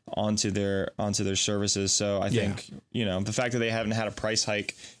onto their services. So I think the fact that they haven't had a price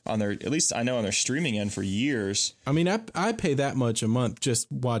hike on their, at least I know on their streaming end for years. I mean, I pay that much a month just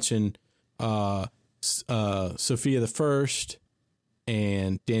watching Sophia the First.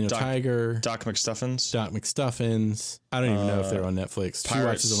 And Daniel Tiger. Doc McStuffins. I don't even know if they're on Netflix. She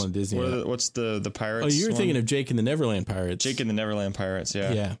watches them on Disney. What's the Pirates? Oh, you're thinking of Jake and the Neverland Pirates. Jake and the Neverland Pirates,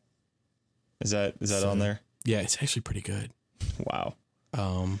 yeah. Yeah. Is that on there? Yeah, it's actually pretty good. Wow.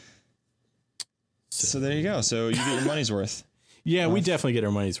 So there you go. So you get your money's worth. Yeah, we definitely get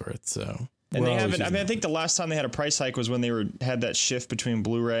our money's worth. So. And they haven't. I mean, I think the last time they had a price hike was when they had that shift between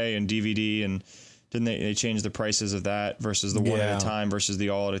Blu-ray and DVD, and didn't they change the prices of that versus the one at a time versus the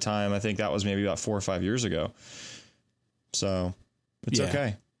all at a time? I think that was maybe about 4 or 5 years ago. So it's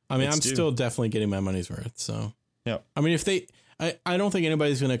okay. I mean, I'm still definitely getting my money's worth. So yeah. I mean, I don't think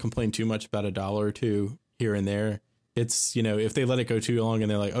anybody's going to complain too much about $1 or $2 here and there. It's, if they let it go too long and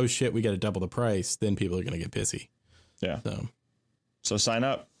they're like, oh shit, we got to double the price, then people are going to get pissy. Yeah. So sign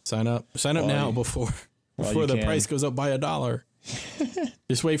up. Sign up now before the price goes up by $1.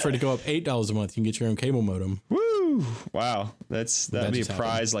 Just wait for it to go up $8 a month. You can get your own cable modem. Woo! Wow, that'd be a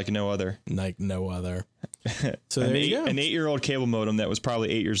prize like no other. Like no other. So there you go. An 8-year-old cable modem that was probably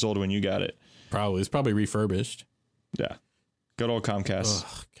 8 years old when you got it. It's probably refurbished. Yeah, good old Comcast.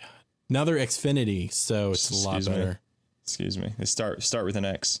 Oh God. Now they're Xfinity, so it's a lot better. Excuse me. They start with an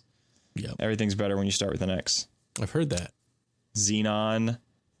X. Yep. Everything's better when you start with an X. I've heard that. Xenon.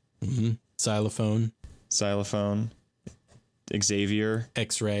 Mm-hmm. Xylophone. Xavier.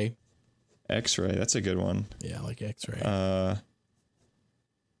 X-ray. That's a good one. Yeah, I like X-ray. I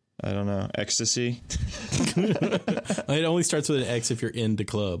don't know. X-tasy. It only starts with an X if you're into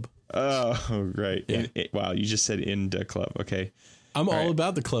club. Oh, right. Yeah. Wow, you just said into club. Okay. I'm all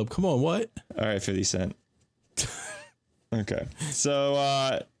about the club. Come on, what? All right, 50 Cent. Okay.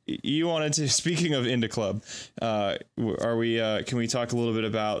 So you wanted to, speaking of Inda Club, can we talk a little bit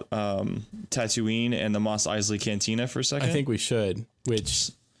about Tatooine and the Mos Eisley Cantina for a second? I think we should,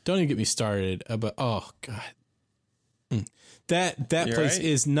 which don't even get me started about, oh God. That You're place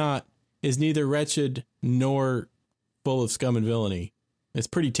right? is neither wretched nor full of scum and villainy. It's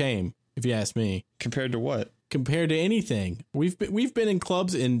pretty tame, if you ask me. Compared to what? Compared to anything. We've been in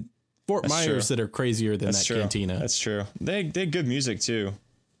clubs in Fort Myers that are crazier than that cantina. That's true. They had good music too.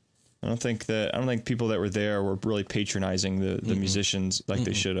 I don't think people that were there were really patronizing the musicians like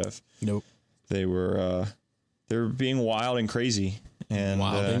they should have. Nope. They were being wild and crazy and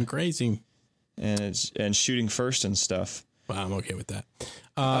and shooting first and stuff. Well, I'm okay with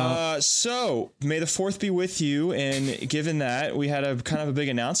that. So may the 4th be with you. And given that, we had a kind of a big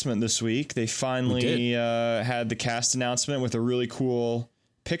announcement this week. They finally had the cast announcement with a really cool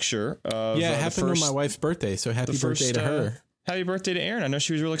picture of it happened on my wife's birthday, so happy birthday to her. Happy birthday to Erin. I know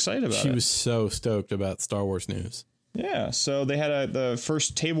she was real excited about it. She was so stoked about Star Wars news. Yeah, so they had the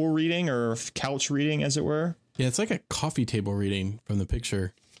first table reading or couch reading, as it were. Yeah, it's like a coffee table reading from the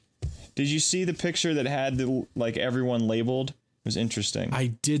picture. Did you see the picture that had everyone labeled? It was interesting. I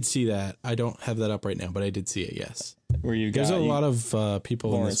did see that. I don't have that up right now, but I did see it, yes. Where There's a lot of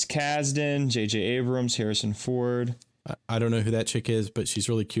people. Lawrence Kasdan, J.J. Abrams, Harrison Ford. I don't know who that chick is, but she's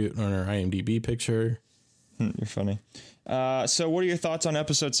really cute on her IMDb picture. You're funny. So what are your thoughts on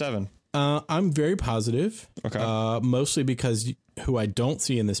episode 7? I'm very positive. Okay. Mostly because who I don't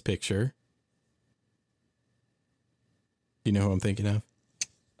see in this picture. You know who I'm thinking of?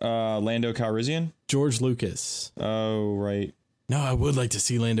 Lando Calrissian? George Lucas. Oh, right. No, I would like to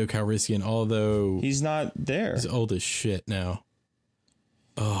see Lando Calrissian, although he's not there. He's old as shit now.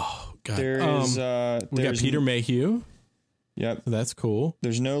 Oh, God. We got Peter Mayhew. Yep. That's cool.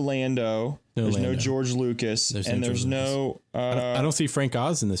 There's no Lando. There's no George Lucas. There's no... I don't see Frank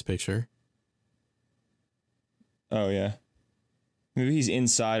Oz in this picture. Oh, yeah. Maybe he's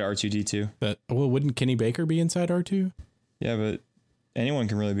inside R2-D2. Wouldn't Kenny Baker be inside R2? Yeah, but anyone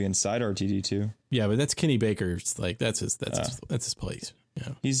can really be inside R2-D2. Yeah, but that's Kenny Baker's. Like, that's his place. Yeah.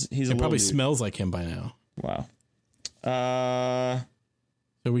 He's it probably smells like him by now. Wow.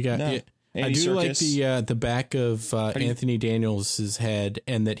 So we got... I do like the back of Anthony Daniels' head,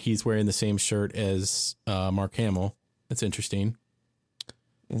 and that he's wearing the same shirt as Mark Hamill. That's interesting.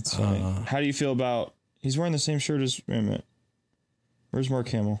 That's funny. How do you feel about... He's wearing the same shirt as... Wait a minute. Where's Mark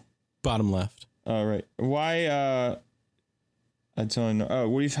Hamill? Bottom left. Oh, right. Why... I don't know.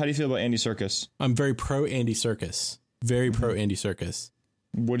 Oh, how do you feel about Andy Serkis? I'm very pro Andy Serkis. Very pro Andy Serkis.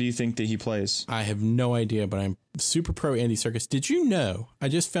 What do you think that he plays? I have no idea, but I'm super pro Andy Serkis. Did you know? I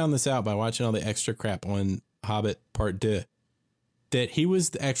just found this out by watching all the extra crap on Hobbit Part 2. That he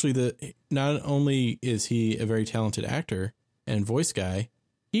was actually not only is he a very talented actor and voice guy,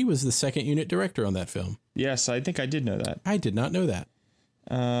 he was the second unit director on that film. Yes, I think I did know that. I did not know that.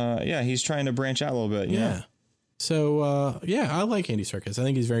 Yeah, he's trying to branch out a little bit. Yeah. So, I like Andy Serkis. I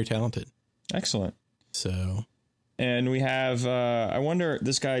think he's very talented. Excellent. So... And we have, I wonder,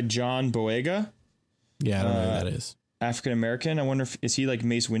 this guy, John Boyega. Yeah, I don't know who that is. African-American. I wonder is he like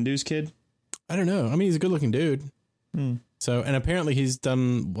Mace Windu's kid? I don't know. I mean, he's a good looking dude. So, and apparently he's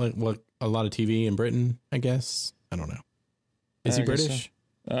done a lot of TV in Britain, I guess. I don't know. Is he British?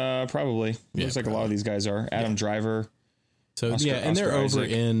 So. Probably. Yeah, Looks like a lot of these guys are. Adam Driver. So, and they're over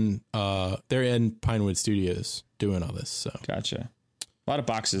in, they're in Pinewood Studios doing all this. So gotcha. A lot of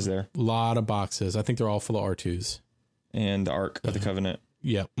boxes there. A lot of boxes. I think they're all full of R2s. And the Ark of the Covenant.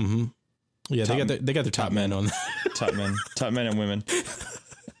 Yeah. Mm-hmm. Yeah, they got their top men on top men and women.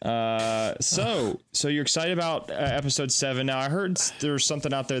 So you're excited about episode 7. Now I heard there's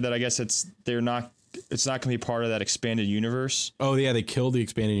something out there that I guess it's not going to be part of that expanded universe. Oh yeah, they killed the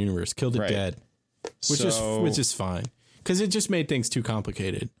expanded universe, killed it dead, which is fine because it just made things too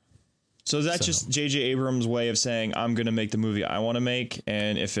complicated. So is that just J.J. Abrams' way of saying I'm going to make the movie I want to make,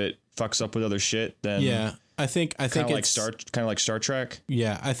 and if it fucks up with other shit, then yeah. I think kind of like Star Trek.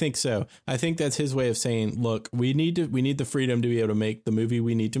 Yeah, I think so. I think that's his way of saying, look, we need the freedom to be able to make the movie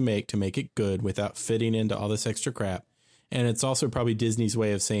we need to make it good without fitting into all this extra crap. And it's also probably Disney's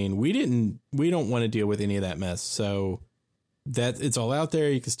way of saying we don't want to deal with any of that mess. So that it's all out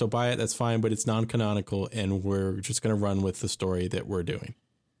there. You can still buy it. That's fine, but it's non-canonical, and we're just going to run with the story that we're doing.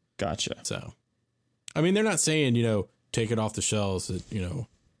 Gotcha. So, I mean, they're not saying, take it off the shelves.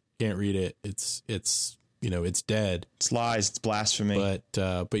 Can't read it. It's dead. It's lies. It's blasphemy.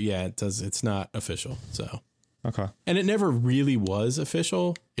 But yeah, it's not official. So, okay. And it never really was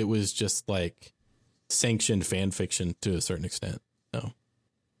official. It was just like sanctioned fan fiction to a certain extent. So,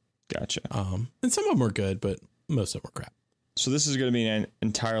 gotcha. And some of them were good, but most of them were crap. So this is going to be an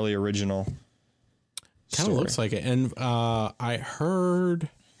entirely original Kind of looks like it. And I heard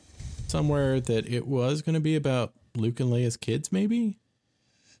somewhere that it was going to be about Luke and Leia's kids, maybe?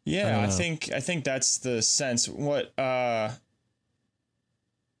 Yeah, I think that's the sense. Let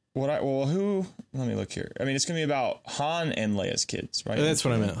me look here. I mean, it's going to be about Han and Leia's kids, right? That's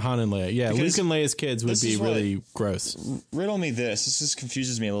what I meant. Han and Leia. Yeah, Because Luke and Leia's kids would be really gross. Riddle me this. This just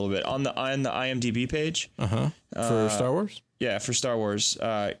confuses me a little bit. On the IMDb page. For Star Wars? Yeah, for Star Wars.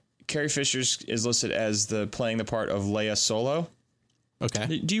 Carrie Fisher is listed as playing the part of Leia Solo.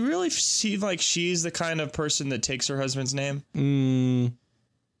 Okay. Do you really see like she's the kind of person that takes her husband's name?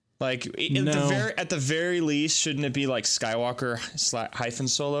 Like at the very least, shouldn't it be like Skywalker hyphen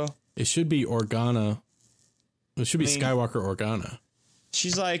Solo? It should be Organa. It should be Skywalker Organa.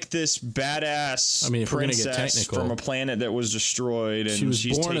 She's like this badass if we're gonna get princess technical, from a planet that was destroyed, and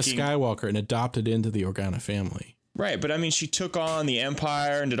she's born a Skywalker and adopted into the Organa family. Right, but I mean, she took on the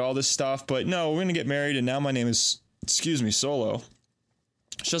Empire and did all this stuff. But no, we're gonna get married, and now my name is Solo.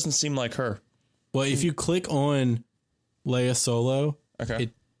 She doesn't seem like her. Well, if you click on Leia Solo,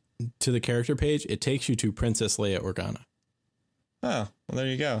 to the character page, it takes you to Princess Leia Organa. Oh, well, there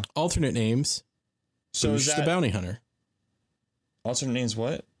you go. Alternate names. So Boosh the Bounty Hunter. Alternate names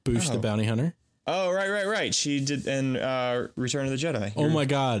what? Boosh the Bounty Hunter. Oh, right. She did in Return of the Jedi. Oh my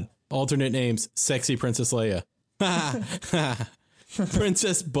God. Alternate names. Sexy Princess Leia.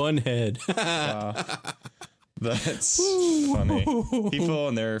 Princess Bunhead. That's funny. People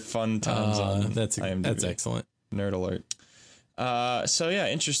and their fun times on that's IMDb. That's excellent. Nerd alert. So yeah,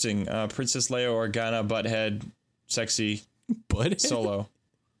 interesting. Princess Leia Organa, butthead, sexy, Butthead? Solo.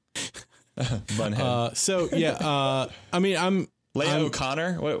 Bunhead. I'm Leia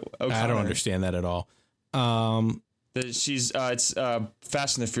O'Connor. What? O'Connor? I don't understand that at all. She's it's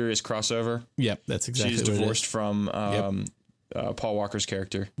Fast and the Furious crossover. Yep, that's exactly. She's what divorced from Paul Walker's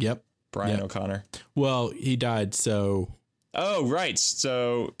character. Yep, Brian O'Connor. Well, he died, so. Oh right,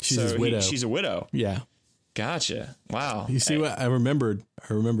 so she's his widow. She's a widow. Yeah. Gotcha. Wow. You see what I remembered?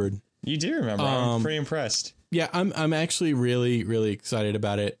 You do remember. I'm pretty impressed. Yeah, I'm actually really, really excited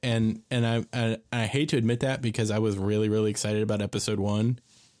about it, and I hate to admit that because I was really, really excited about episode 1.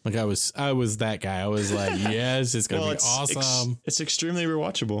 Like I was that guy. I was like, yes, it's gonna be awesome. It's extremely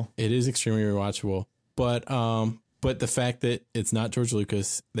rewatchable. It is extremely rewatchable, but the fact that it's not George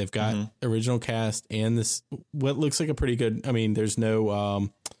Lucas, they've got original cast and this what looks like a pretty good. I mean, there's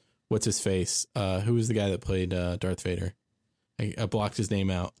no what's his face? Who was the guy that played Darth Vader? I blocked his name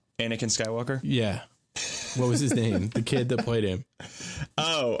out. Anakin Skywalker. Yeah. What was his name? The kid that played him.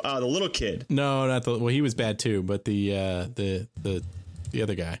 Oh, the little kid. No, not the. Well, he was bad too, but the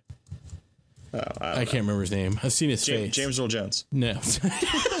other guy. I can't remember his name. I've seen his face. James Earl Jones. No.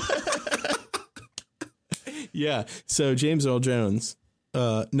 Yeah. So James Earl Jones.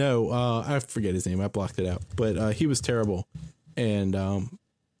 I forget his name. I blocked it out. But he was terrible, and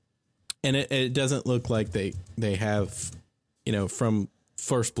it doesn't look like they have, from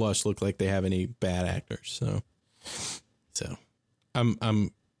first blush, look like they have any bad actors. So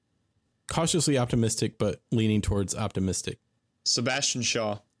I'm cautiously optimistic, but leaning towards optimistic. Sebastian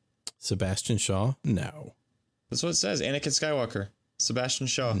Shaw. No. That's what it says. Anakin Skywalker. Sebastian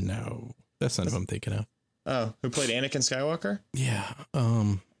Shaw. No. That's not who I'm thinking of. Oh, who played Anakin Skywalker? Yeah.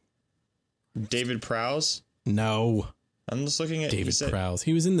 David Prowse? No. I'm just looking at David Prowse.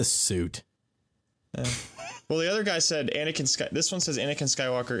 He was in the suit. Well, the other guy said this one says Anakin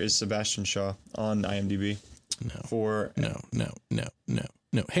Skywalker is Sebastian Shaw on IMDb. No.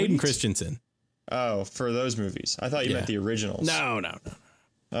 Hayden Christensen. Oh, for those movies. I thought you meant the originals. No.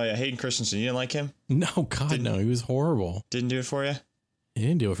 Oh, yeah. Hayden Christensen. You didn't like him? No, God, no. He was horrible. Didn't do it for you? He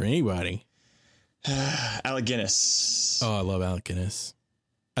didn't do it for anybody. Alec Guinness. Oh, I love Alec Guinness.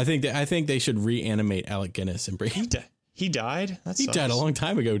 I think they should reanimate Alec Guinness and bring. He died? He died a long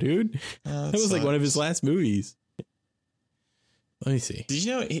time ago, dude. That was like one of his last movies. Let me see. Did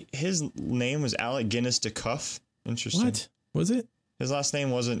you know his name was Alec Guinness de Cuff? Interesting. What? Was it? His last name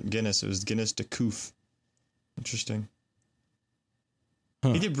wasn't Guinness. It was Guinness de Coof. Interesting.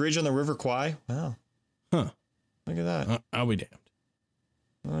 Huh. He did Bridge on the River Kwai. Wow. Huh. Look at that. I'll be damned.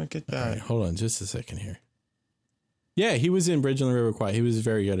 Look at that. All right, hold on just a second here. Yeah, he was in Bridge on the River Kwai. He was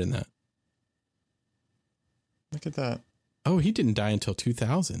very good in that. Look at that. Oh, he didn't die until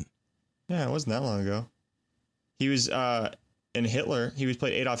 2000. Yeah, it wasn't that long ago. He was in Hitler. He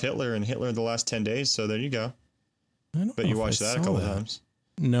played Adolf Hitler in Hitler the Last 10 Days. So there you go. But you watched that a couple times.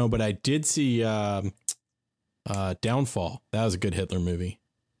 No, but I did see Downfall. That was a good Hitler movie.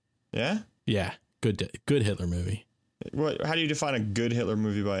 Yeah? Yeah, good Hitler movie. How do you define a good Hitler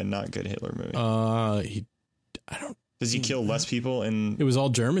movie by a not good Hitler movie? Does he kill less people in? It was all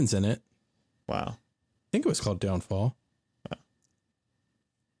Germans in it. Wow. I think it was called Downfall. Wow.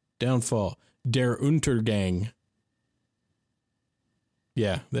 Downfall. Der Untergang.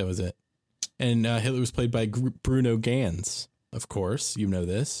 Yeah, that was it. And Hitler was played by Bruno Ganz, of course. You know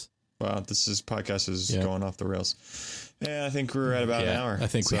this. Wow, podcast is going off the rails. Yeah, I think we're at about an hour. I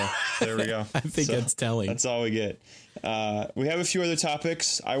think so. There we go. I think that's telling. That's all we get. We have a few other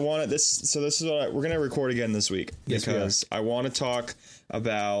topics. I wanted this. So this is what we're going to record again this week because I want to talk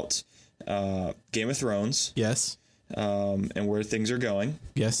about Game of Thrones. Yes. And where things are going.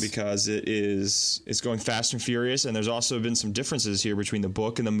 Yes. Because it's going fast and furious, and there's also been some differences here between the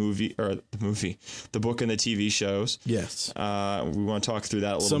book and the book and the TV shows. Yes. We want to talk through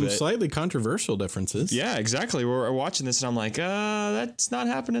that a little bit. Some slightly controversial differences. Yeah, exactly. We're watching this, and I'm like, that's not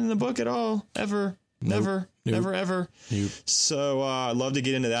happening in the book at all. Ever. Never, ever. Nope. So I'd love to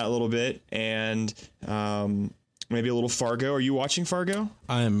get into that a little bit, and maybe a little Fargo. Are you watching Fargo?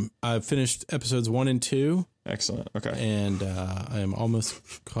 I've finished episodes 1 and 2. Excellent. Okay. And I'm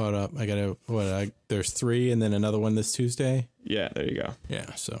almost caught up. I gotta there's 3 and then another one this Tuesday. Yeah, there you go.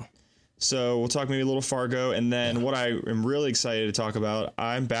 Yeah, so we'll talk maybe a little Fargo, and then what I am really excited to talk about,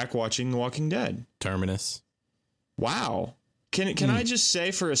 I'm back watching The Walking Dead. Terminus. Wow. Can I just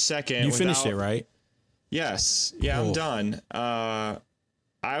say for a second, you finished it, right? Yes. Yeah, cool. I'm done.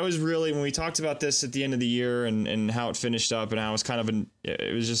 I was really, when we talked about this at the end of the year and how it finished up and how it was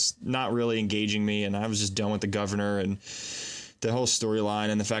it was just not really engaging me, and I was just done with the governor and the whole storyline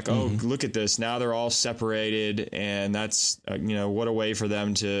and the fact, look at this, now they're all separated, and that's, what a way for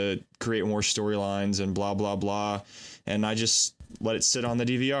them to create more storylines and blah, blah, blah. And I just let it sit on the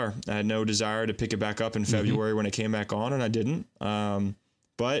DVR. I had no desire to pick it back up in February when it came back on, and I didn't.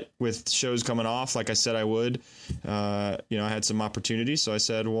 But with shows coming off, like I said I would, I had some opportunities. So I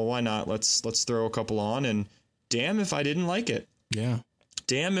said, well, why not? Let's throw a couple on, and damn if I didn't like it. Yeah.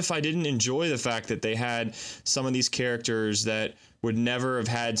 Damn if I didn't enjoy the fact that they had some of these characters that would never have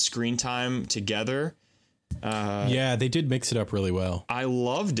had screen time together. Yeah, they did mix it up really well. I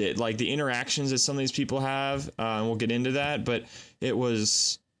loved it. Like the interactions that some of these people have, and we'll get into that, but it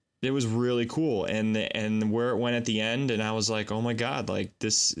was really cool, and where it went at the end, and I was like, oh my God, like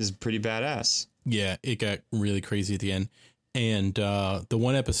this is pretty badass. Yeah, it got really crazy at the end. And the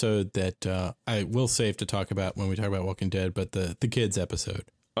one episode that I will save to talk about when we talk about Walking Dead, but the kids episode.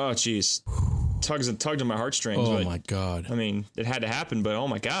 Oh, geez. Tugged on my heartstrings. Oh, my God. I mean, it had to happen, but oh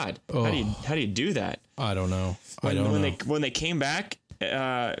my God. Oh. How do you do that? I don't know. When they came back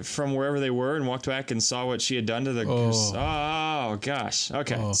from wherever they were and walked back and saw what she had done to the oh gosh.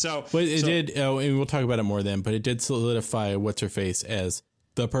 Okay. But it did, and we'll talk about it more then, but it did solidify what's her face as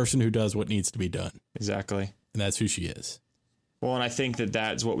the person who does what needs to be done. Exactly. And that's who she is. Well, and I think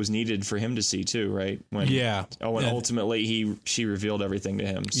that's what was needed for him to see too, right? Ultimately she revealed everything to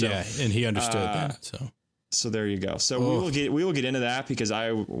him. So, yeah, and he understood that. So there you go. So we will get into that because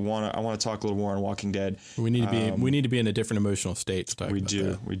I want to talk a little more on Walking Dead. We need to be in a different emotional state to talk about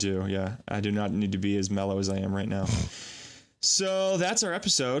that. We do. Yeah, I do not need to be as mellow as I am right now. So that's our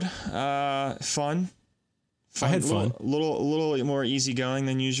episode. Fun. I had fun. A little more easygoing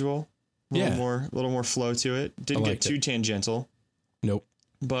than usual. A little more flow to it. Didn't get too tangential. Nope.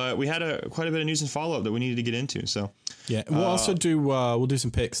 But we had quite a bit of news and follow up that we needed to get into. So yeah, we'll also do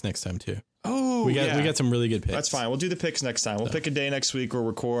some picks next time too. Oh, we got some really good picks. That's fine. We'll do the picks next time. We'll pick a day next week. We'll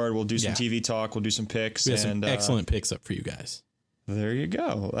record. We'll do some TV talk. We'll do some picks. We have some excellent picks up for you guys. There you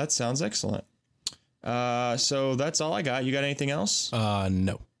go. That sounds excellent. So that's all I got. You got anything else?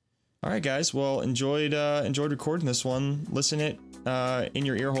 No. All right, guys. Well, enjoyed recording this one. Listen it in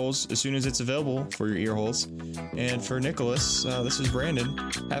your ear holes as soon as it's available for your ear holes. And for Nicholas, this is Brandon.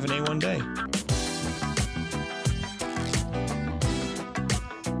 Have an A1 day.